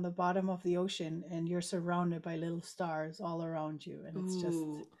there on the bottom of the ocean and you're surrounded by little stars all around you, and it's just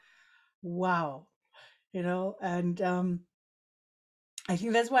Ooh. wow, and I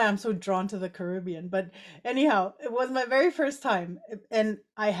think that's why I'm so drawn to the Caribbean. But anyhow, it was my very first time, and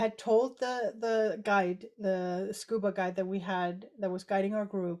I had told the guide, the scuba guide that we had that was guiding our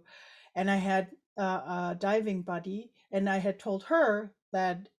group, and I had a diving buddy, and I had told her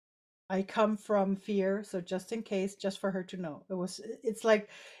that I come from fear, so just in case, just for her to know. It's like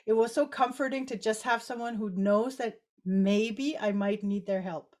it was so comforting to just have someone who knows that maybe I might need their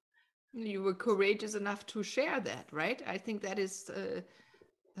help. You were courageous enough to share that, right? I think that is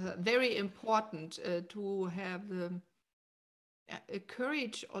very important to have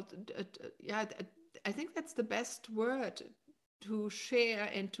courage. Or yeah, I think that's the best word, to share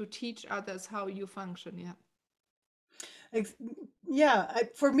and to teach others how you function. Yeah. Ex- yeah,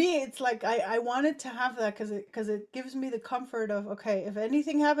 for me, it's like I wanted to have that, because it gives me the comfort of, okay, if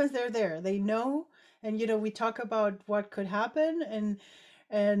anything happens, they're there. They know, and we talk about what could happen,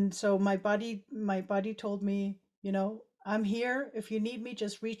 and so my buddy told me, I'm here. If you need me,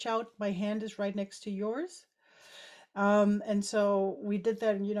 just reach out. My hand is right next to yours. And so we did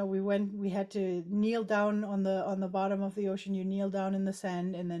that, and we had to kneel down on the bottom of the ocean. You kneel down in the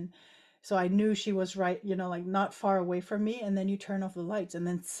sand, and then so I knew she was right, like not far away from me, and then you turn off the lights, and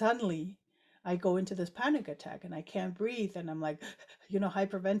then suddenly I go into this panic attack and I can't breathe, and I'm like,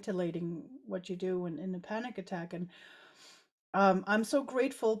 hyperventilating, what you do in a panic attack. And I'm so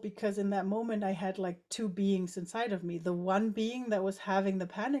grateful, because in that moment I had like two beings inside of me. The one being that was having the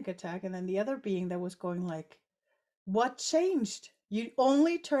panic attack, and then the other being that was going like, what changed? You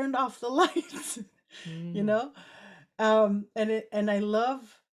only turned off the lights, you Mm. know? And I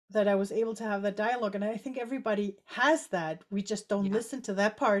love that I was able to have that dialogue. And I think everybody has that. We just don't Yeah. listen to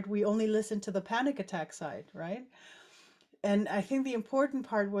that part. We only listen to the panic attack side, right? And I think the important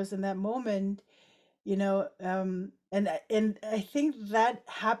part was in that moment, and I think that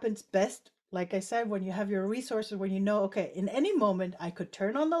happens best, like I said, when you have your resources, when okay, in any moment I could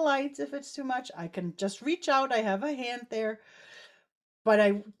turn on the lights if it's too much. I can just reach out. I have a hand there. but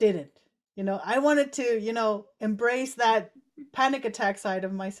I didn't. I wanted to, embrace that panic attack side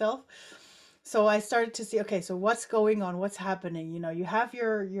of myself. So I started to see, okay, so what's going on? What's happening? You have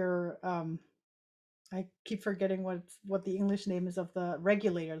your I keep forgetting what the English name is of the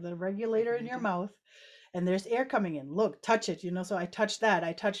regulator in your Regulator. mouth, and there's air coming in. Look, touch it, so I touched that.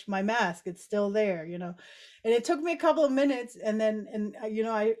 I touched my mask. It's still there, And it took me a couple of minutes, and then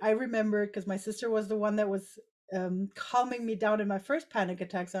I remembered because my sister was the one that was calming me down in my first panic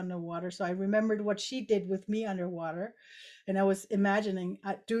attacks underwater. So I remembered what she did with me underwater, and I was imagining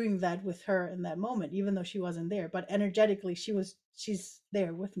doing that with her in that moment, even though she wasn't there. But energetically, she's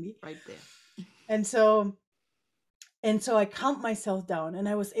there with me. Right there. And so I calmed myself down, and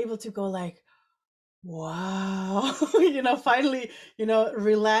I was able to go like, wow, finally,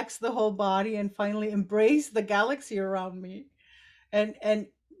 relax the whole body and finally embrace the galaxy around me. And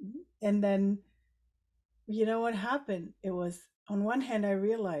then, what happened? It was, on one hand, I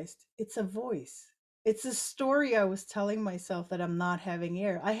realized it's a voice. It's a story I was telling myself that I'm not having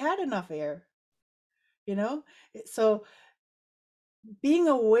air. I had enough air, you know? So being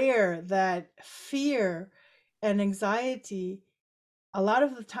aware that fear and anxiety, a lot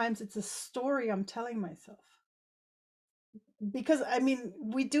of the times it's a story I'm telling myself. Because I mean,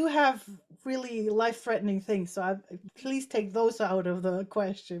 we do have really life-threatening things, so please take those out of the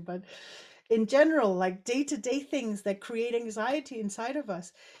question. But in general, like day-to-day things that create anxiety inside of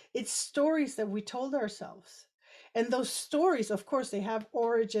us, it's stories that we told ourselves. And those stories, of course, they have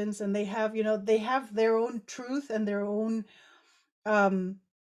origins, and they have their own truth and their own um,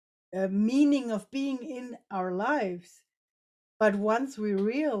 meaning of being in our lives. But once we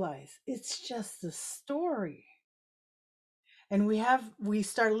realize it's just a story, and we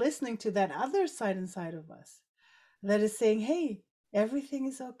start listening to that other side inside of us that is saying, hey, everything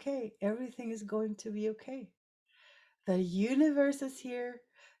is okay, everything is going to be okay. The universe is here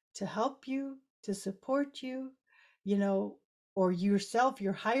to help you, to support you, or yourself,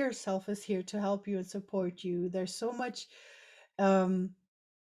 your higher self is here to help you and support you. There's so much um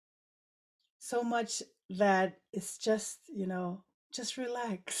so much that is just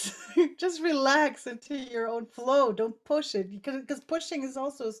relax. Just relax into your own flow. Don't push it, because pushing is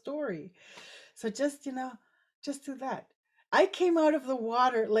also a story. So just do that. I came out of the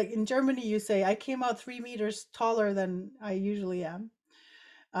water, like in Germany, you say, I came out 3 meters taller than I usually am.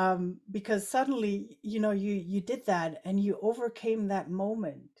 Because suddenly, you did that and you overcame that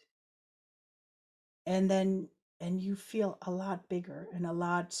moment. And then, and you feel a lot bigger and a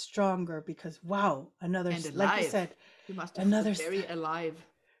lot stronger because, wow, And like you alive. said, You must have felt another, very alive.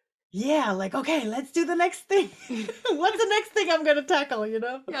 yeah, like, okay, let's do the next thing. What's the next thing I'm going to tackle, Yeah,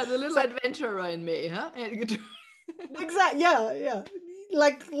 the little So adventurer in me, huh? exactly. Yeah, yeah.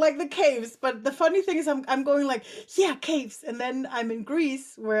 Like the caves, but the funny thing is, I'm going like, yeah, caves, and then I'm in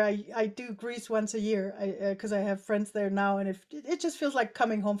Greece, where I do Greece once a year, because I have friends there now, and it just feels like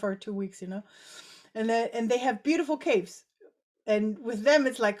coming home for 2 weeks, and they have beautiful caves, and with them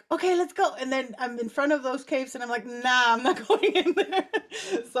it's like, okay, let's go, and then I'm in front of those caves, and I'm like, nah, I'm not going in there.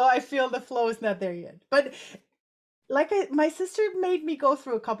 So I feel the flow is not there yet, but my sister made me go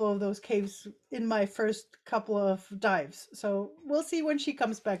through a couple of those caves in my first couple of dives. So we'll see when she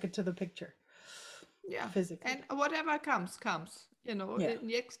comes back into the picture Yeah, physically. and whatever comes, comes. Yeah. In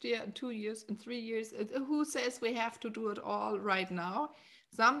next year, in 2 years, in 3 years, who says we have to do it all right now?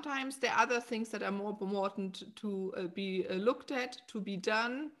 Sometimes there are other things that are more important to be looked at, to be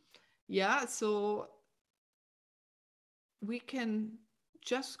done. Yeah, so we can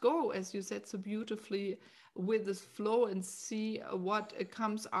just go, as you said so beautifully, with this flow and see what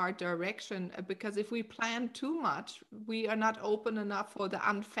comes our direction. Because if we plan too much, we are not open enough for the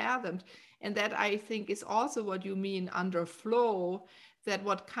unfathomed. And that, I think, is also what you mean under flow, that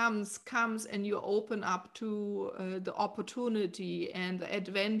what comes, comes, and you open up to the opportunity and the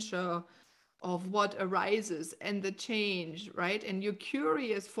adventure of what arises and the change, right? And you're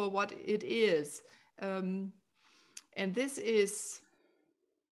curious for what it is. And this is,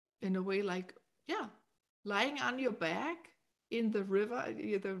 in a way, like, yeah, lying on your back in the river.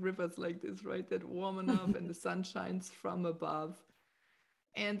 Yeah, the river's like this, right? That warm enough and the sun shines from above.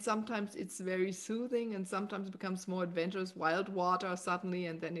 And sometimes it's very soothing, and sometimes it becomes more adventurous, wild water suddenly,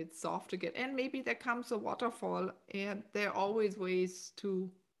 and then it's soft again. And maybe there comes a waterfall, and there are always ways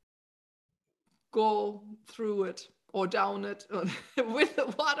to go through it or down it with the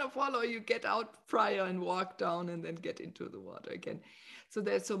waterfall, or you get out prior and walk down and then get into the water again. So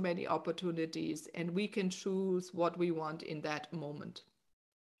there's so many opportunities, and we can choose what we want in that moment.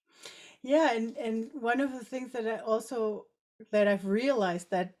 Yeah, and one of the things that I've realized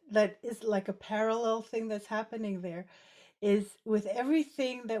that is like a parallel thing that's happening there is with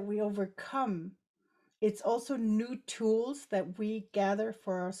everything that we overcome, it's also new tools that we gather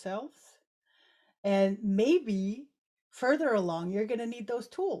for ourselves. And maybe further along, you're going to need those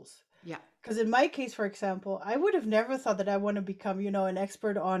tools. Yeah. Because in my case, for example, I would have never thought that I want to become, an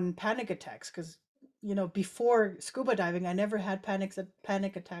expert on panic attacks. Because, before scuba diving, I never had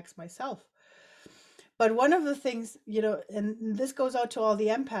panic attacks myself. But one of the things, and this goes out to all the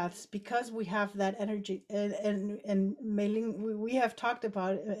empaths, because we have that energy, and Mei-Ling, we have talked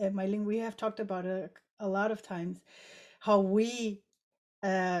about it, Mei-Ling, we have talked about it a lot of times, how we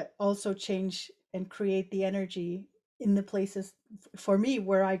also change and create the energy in the places, for me,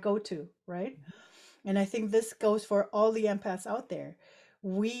 where I go to, right? And I think this goes for all the empaths out there.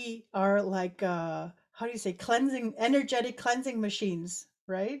 We are like, how do you say, energetic cleansing machines,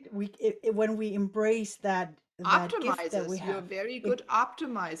 right? When we embrace that gift that we Optimizers, you're have. very It, good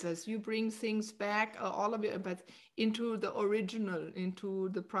optimizers. You bring things back, all of it, but into the original, into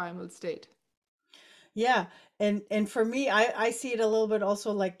the primal state. yeah, and for me, I see it a little bit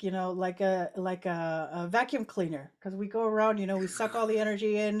also like, like a vacuum cleaner, because we go around, we suck all the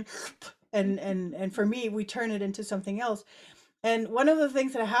energy in, and for me, we turn it into something else. And one of the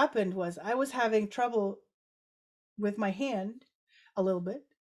things that happened was I was having trouble with my hand a little bit.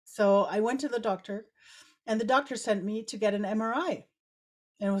 So I went to the doctor, and the doctor sent me to get an MRI.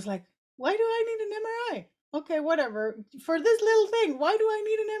 And it was like, why do I need an MRI? Okay, whatever. For this little thing, why do I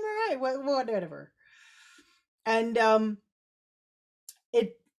need an MRI? Whatever. And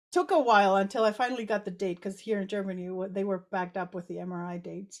it took a while until I finally got the date, because here in Germany, they were backed up with the MRI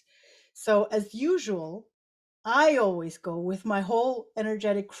dates. So as usual, I always go with my whole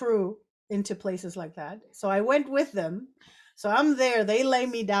energetic crew into places like that. So I went with them. So I'm there. They lay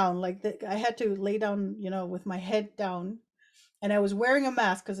me down. I had to lay down, with my head down. And I was wearing a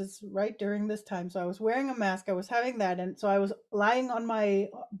mask because it's right during this time. So I was wearing a mask. I was having that. And so I was lying on my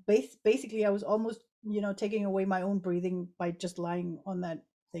base. Basically, I was almost, taking away my own breathing by just lying on that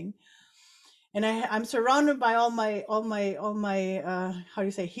thing. And I'm surrounded by all my how do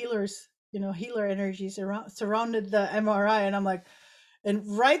you say, healers, healer energies surrounded the MRI. And I'm like, and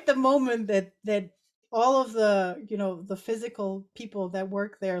right the moment that all of the, the physical people that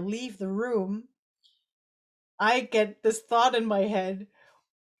work there leave the room, I get this thought in my head: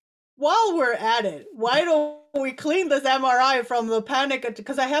 while we're at it, why don't we clean this MRI from the panic attack?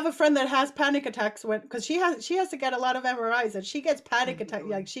 Because I have a friend that has panic attacks because she has to get a lot of MRIs, and she gets panic attack,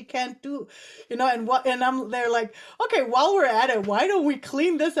 like she can't do, and I'm there like, okay, while we're at it, why don't we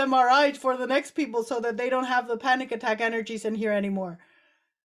clean this MRI for the next people so that they don't have the panic attack energies in here anymore?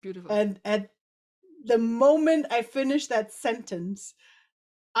 Beautiful. And at the moment I finish that sentence,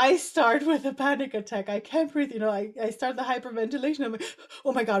 I start with a panic attack. I can't breathe. I start the hyperventilation. I'm like,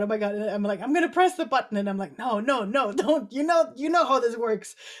 oh my God, oh my God. And I'm like, I'm going to press the button. And I'm like, no, don't. You know how this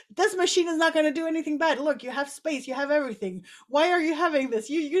works. This machine is not going to do anything bad. Look, you have space. You have everything. Why are you having this?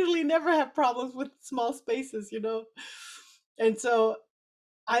 You usually never have problems with small spaces, And so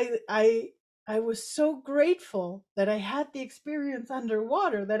I was so grateful that I had the experience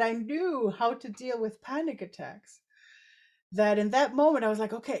underwater, that I knew how to deal with panic attacks. That in that moment I was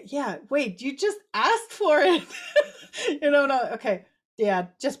like, okay, yeah, wait, you just asked for it. No, okay, yeah,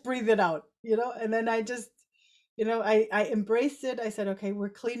 just breathe it out, and then I just, I embraced it. I said, okay, we're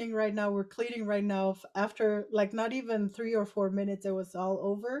cleaning right now. After like not even 3 or 4 minutes, it was all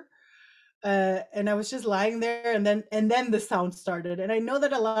over. And I was just lying there, and then the sound started. And I know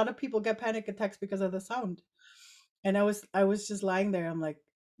that a lot of people get panic attacks because of the sound. And I was just lying there. I'm like,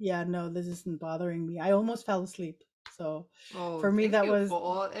 yeah, no, this isn't bothering me. I almost fell asleep. So for me, Thank that you was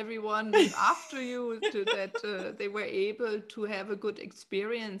for everyone after you that they were able to have a good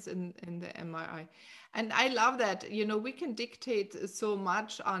experience in the MRI. And I love that, we can dictate so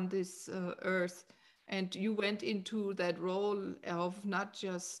much on this earth. And you went into that role of not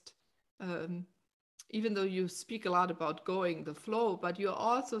just, um, even though you speak a lot about going the flow, but you're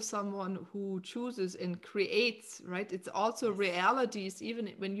also someone who chooses and creates, right? It's also realities,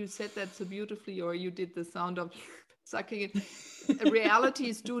 even when you said that so beautifully, or you did the sound of sucking it.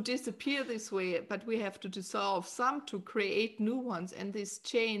 Realities do disappear this way, but we have to dissolve some to create new ones, and this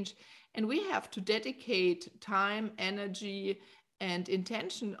change. And we have to dedicate time, energy, and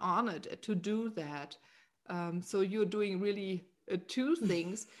intention on it to do that. So you're doing really two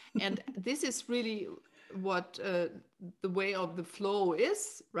things. And this is really what the way of the flow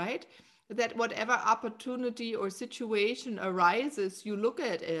is, right? That whatever opportunity or situation arises, you look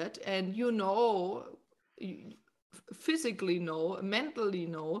at it and physically know, mentally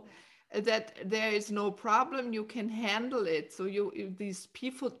know that there is no problem, you can handle it. So this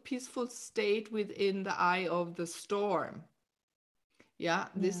peaceful state within the eye of the storm. Yeah,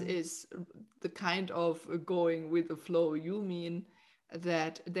 this Yeah. is the kind of going with the flow. You mean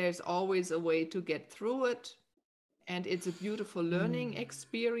that there's always a way to get through it, and it's a beautiful learning Mm.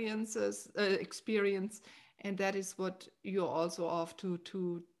 experience, and that is what you're also off to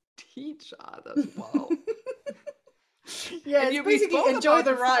teach others. Wow. Yeah, And it's we basically spoke enjoy about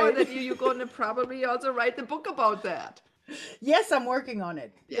the before ride. that you're going to probably also write the book about that. Yes, I'm working on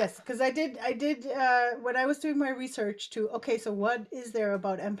it. Yeah. Yes, because I did when I was doing my research to, okay, so what is there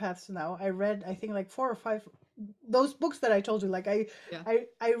about empaths now? I read, I think, like 4 or 5 those books that I told you. Like Yeah.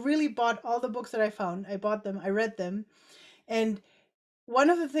 I really bought all the books that I found. I bought them, I read them, and one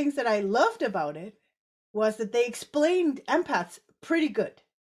of the things that I loved about it was that they explained empaths pretty good.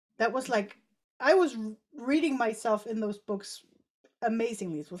 That was like I was reading myself in those books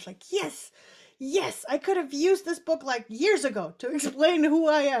amazingly. It was like, yes, yes, I could have used this book like years ago to explain who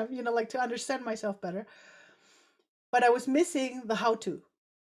I am, like to understand myself better. But I was missing the how to.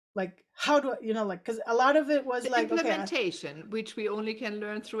 Like, how do I, like, because a lot of it was The like, okay, implementation, which we only can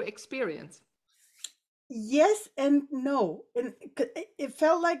learn through experience. yes and no. And it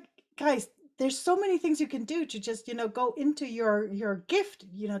felt like, guys, there's so many things you can do to just, go into your gift,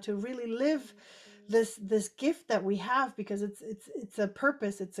 to really live this gift that we have, because it's a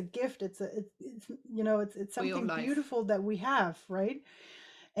purpose, it's a gift, it's For your something life. beautiful that we have, right?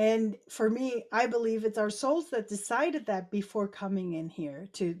 And for me, I believe it's our souls that decided that before coming in here,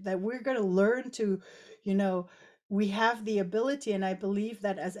 to that we're going to learn to, you know we have the ability. And I believe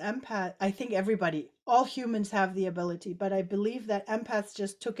that as empath, I think everybody, all humans have the ability, but I believe that empaths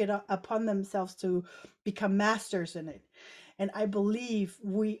just took it upon themselves to become masters in it. And I believe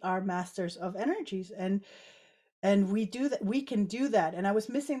we are masters of energies, and we do that, we can do that. And I was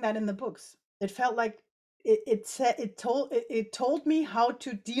missing that in the books. It felt like it told me how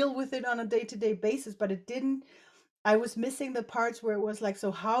to deal with it on a day-to-day basis, but it didn't. I was missing the parts where it was like,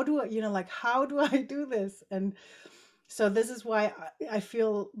 so how do I, like, how do I do this? And so this is why I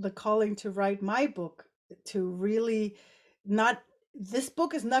feel the calling to write my book, to really not, this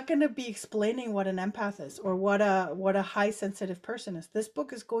book is not going to be explaining what an empath is, or what a high sensitive person is. This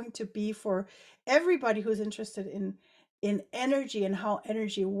book is going to be for everybody who's interested in energy, and how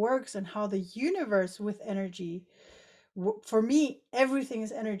energy works, and how the universe with energy. For me, everything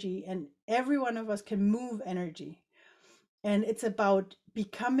is energy, and every one of us can move energy. And it's about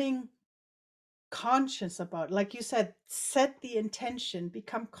becoming conscious about, like you said, set the intention,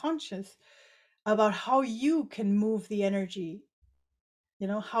 become conscious about how you can move the energy,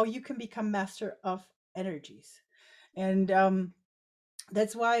 how you can become master of energies. And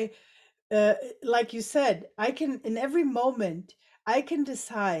that's why, uh, like you said, I can, in every moment, I can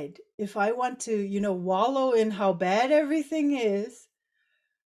decide if I want to, wallow in how bad everything is,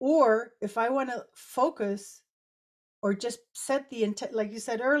 or if I want to focus, or just set the intent, like you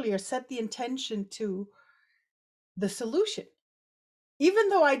said earlier, set the intention to the solution. Even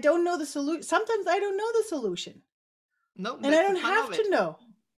though I don't know the solution, sometimes I don't know the solution, No, and I that's the don't fun have of to it. know.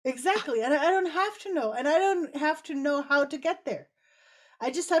 Exactly. And I don't have to know, and I don't have to know how to get there.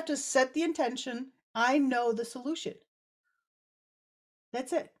 I just have to set the intention. I know the solution.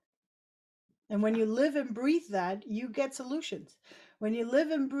 That's it. And when you live and breathe that, you get solutions. When you live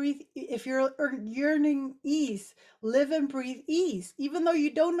and breathe, if you're yearning ease, live and breathe ease, even though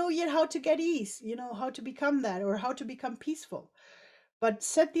you don't know yet how to get ease, how to become that, or how to become peaceful. But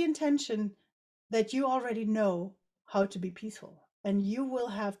set the intention that you already know how to be peaceful. And you will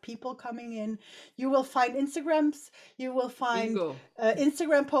have people coming in. You will find Instagrams, you will find Bingo.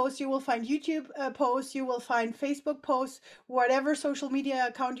 Instagram posts, you will find YouTube posts, you will find Facebook posts, whatever social media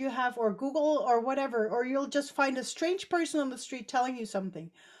account you have, or Google, or whatever, or you'll just find a strange person on the street telling you something.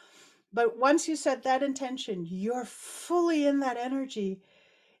 But once you set that intention, you're fully in that energy.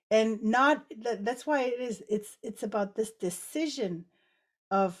 And not that's why it's about this decision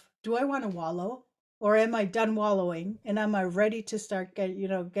of, do I want to wallow, or am I done wallowing, and am I ready to start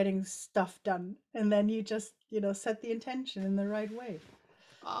getting stuff done? And then you just, set the intention in the right way.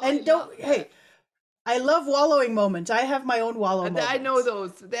 Oh, I And love don't, that. hey, I love wallowing moments. I have my own wallow I know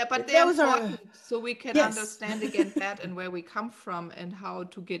moments. those. But they're Those are, important so we can yes. understand again that and where we come from and how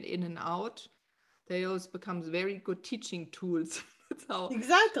to get in and out. They always becomes very good teaching tools. That's how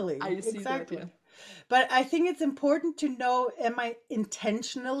Exactly, I see that, yeah. exactly. But I think it's important to know, am I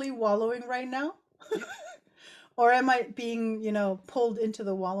intentionally wallowing right now? Yeah. Or am I being, pulled into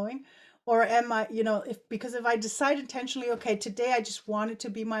the wallowing? Or am I, if I decide intentionally, okay, today I just want it to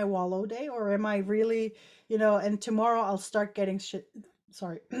be my wallow day, or am I really, and tomorrow I'll start getting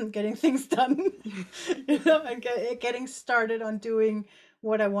sorry, getting things done, and getting started on doing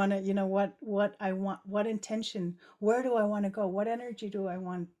what I want to, what I want, what intention, where do I want to go, what energy do I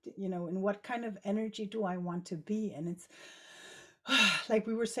want, and what kind of energy do I want to be. And it's like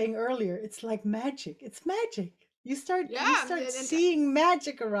we were saying earlier, it's like magic. It's magic. You Yeah, start and seeing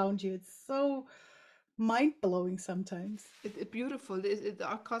magic around you. It's so mind blowing sometimes. beautiful.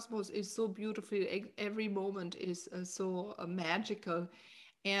 Our cosmos is so beautiful. Every moment is so magical.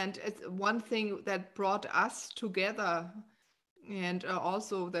 And it's one thing that brought us together, and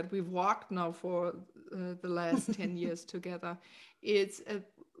also that we've walked now for the last 10 years together, it's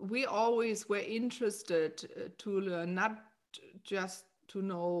we always were interested to learn, not just to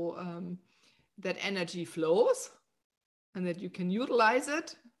know that energy flows and that you can utilize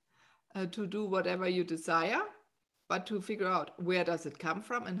it to do whatever you desire, but to figure out where does it come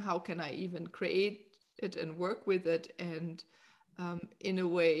from and how can I even create it and work with it. And in a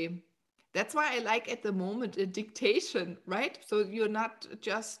way, that's why I like at the moment a dictation, right? So you're not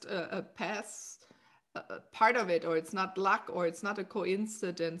just a pass part of it, or it's not luck, or it's not a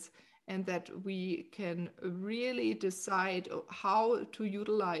coincidence, and that we can really decide how to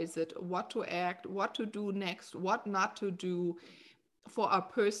utilize it, what to act, what to do next, what not to do for our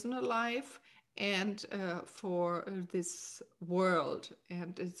personal life and for this world.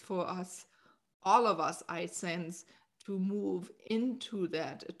 And it's for us, all of us, I sense, to move into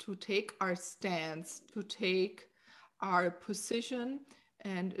that, to take our stance, to take our position,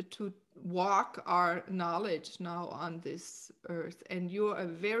 and to walk our knowledge now on this earth. And you're a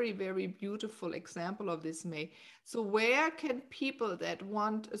very, very beautiful example of this, May. So where can people that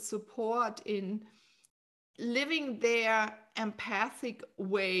want support in living their empathic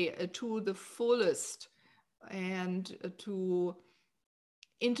way to the fullest, and to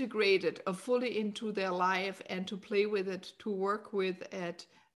integrate it fully into their life, and to play with it, to work with it,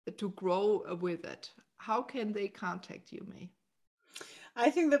 to grow with it, how can they contact you, May? I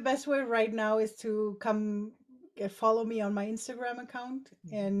think the best way right now is to come follow me on my Instagram account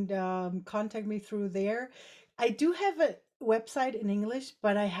and contact me through there. I do have a website in English,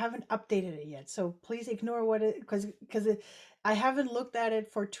 but I haven't updated it yet. So please ignore what it because I haven't looked at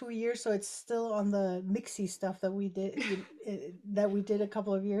it for 2 years, so it's still on the mixy stuff that we did that we did a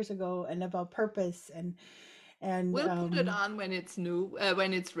couple of years ago, and about purpose and We'll put it on when it's new,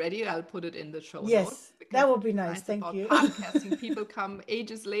 when it's ready. I'll put it in the show notes, yes, because that would be nice. sometimes Thank about you. podcasting, people come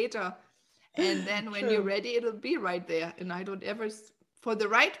ages later, and then when you're True. ready, it'll be right there. And I don't ever, for the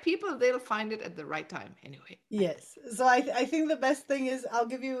right people, they'll find it at the right time anyway. Yes. So I think the best thing is I'll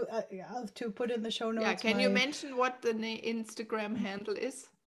give you I'll to put in the show Yeah, notes can you my mention what the Instagram handle is?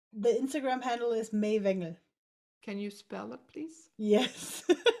 the Instagram handle is May Wengel. Can you spell it, please? Yes.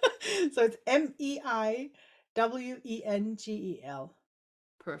 So it's MEIWENGEL.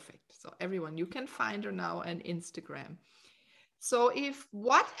 Perfect. So everyone, you can find her now on Instagram. So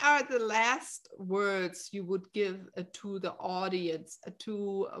what are the last words you would give to the audience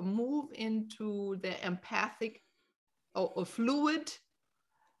to move into the empathic or fluid,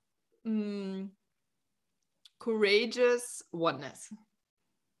 courageous oneness?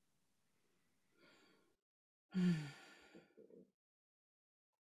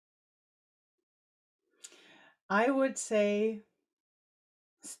 I would say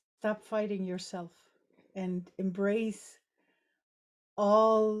stop fighting yourself and embrace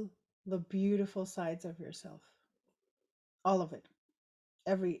all the beautiful sides of yourself. All of it.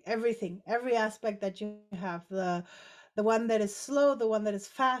 Everything, every aspect that you have, the one that is slow, the one that is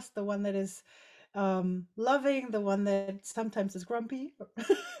fast, the one that is loving, the one that sometimes is grumpy,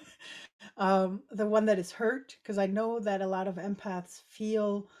 the one that is hurt, because I know that a lot of empaths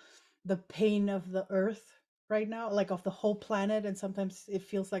feel the pain of the earth right now, like of the whole planet, and sometimes it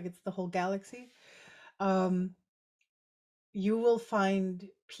feels like it's the whole galaxy. You will find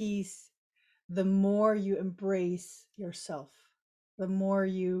peace the more you embrace yourself. The more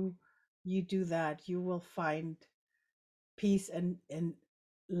you do that, you will find peace and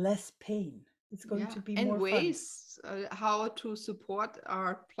less pain. It's going Yeah, to be and more fun. ways how to support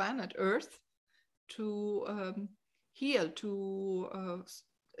our planet Earth to heal, to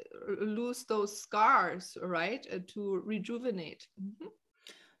lose those scars, right? To rejuvenate.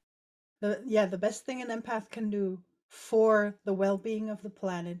 The best thing an empath can do for the well-being of the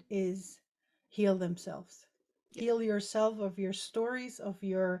planet is heal themselves. Yeah. Heal yourself of your stories, of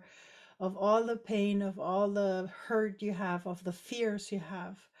all the pain, of all the hurt you have, of the fears you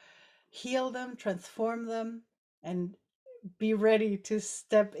have. Heal them, transform them, and be ready to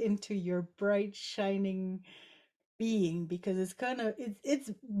step into your bright shining being, because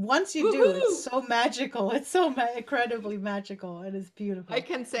it's once you do, it's Woohoo! so magical. It's so incredibly magical, and it's I beautiful.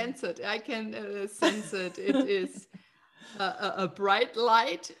 can sense it. I can sense it. It is. a bright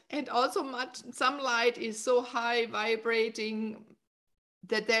light, and also some light is so high vibrating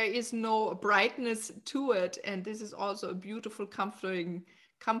that there is no brightness to it, and this is also a beautiful comforting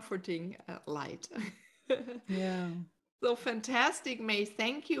light. Yeah. So fantastic, May.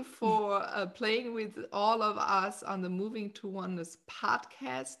 Thank you for playing with all of us on the Moving to Oneness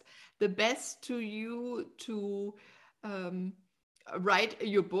podcast. The best to you to write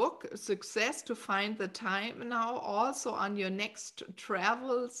your book, success to find the time now, also on your next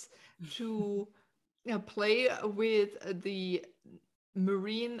travels to play with the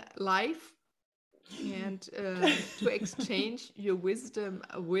marine life and to exchange your wisdom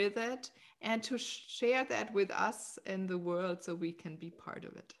with it and to share that with us and the world so we can be part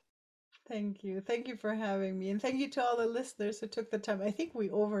of it. Thank you. Thank you for having me. And thank you to all the listeners who took the time. I think we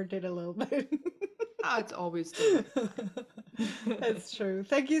overdid a little bit. It's always the right time. That's true.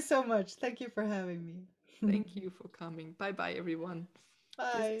 Thank you so much. Thank you for having me. Thank you for coming. Bye bye, everyone.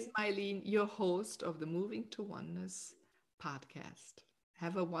 This is Bye. Mylene, your host of the Moving to Oneness podcast.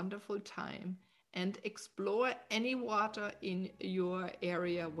 Have a wonderful time and explore any water in your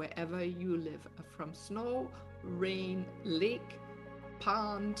area wherever you live, from snow, rain, lake,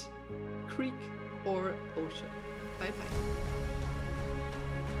 pond, creek, or ocean. Bye bye.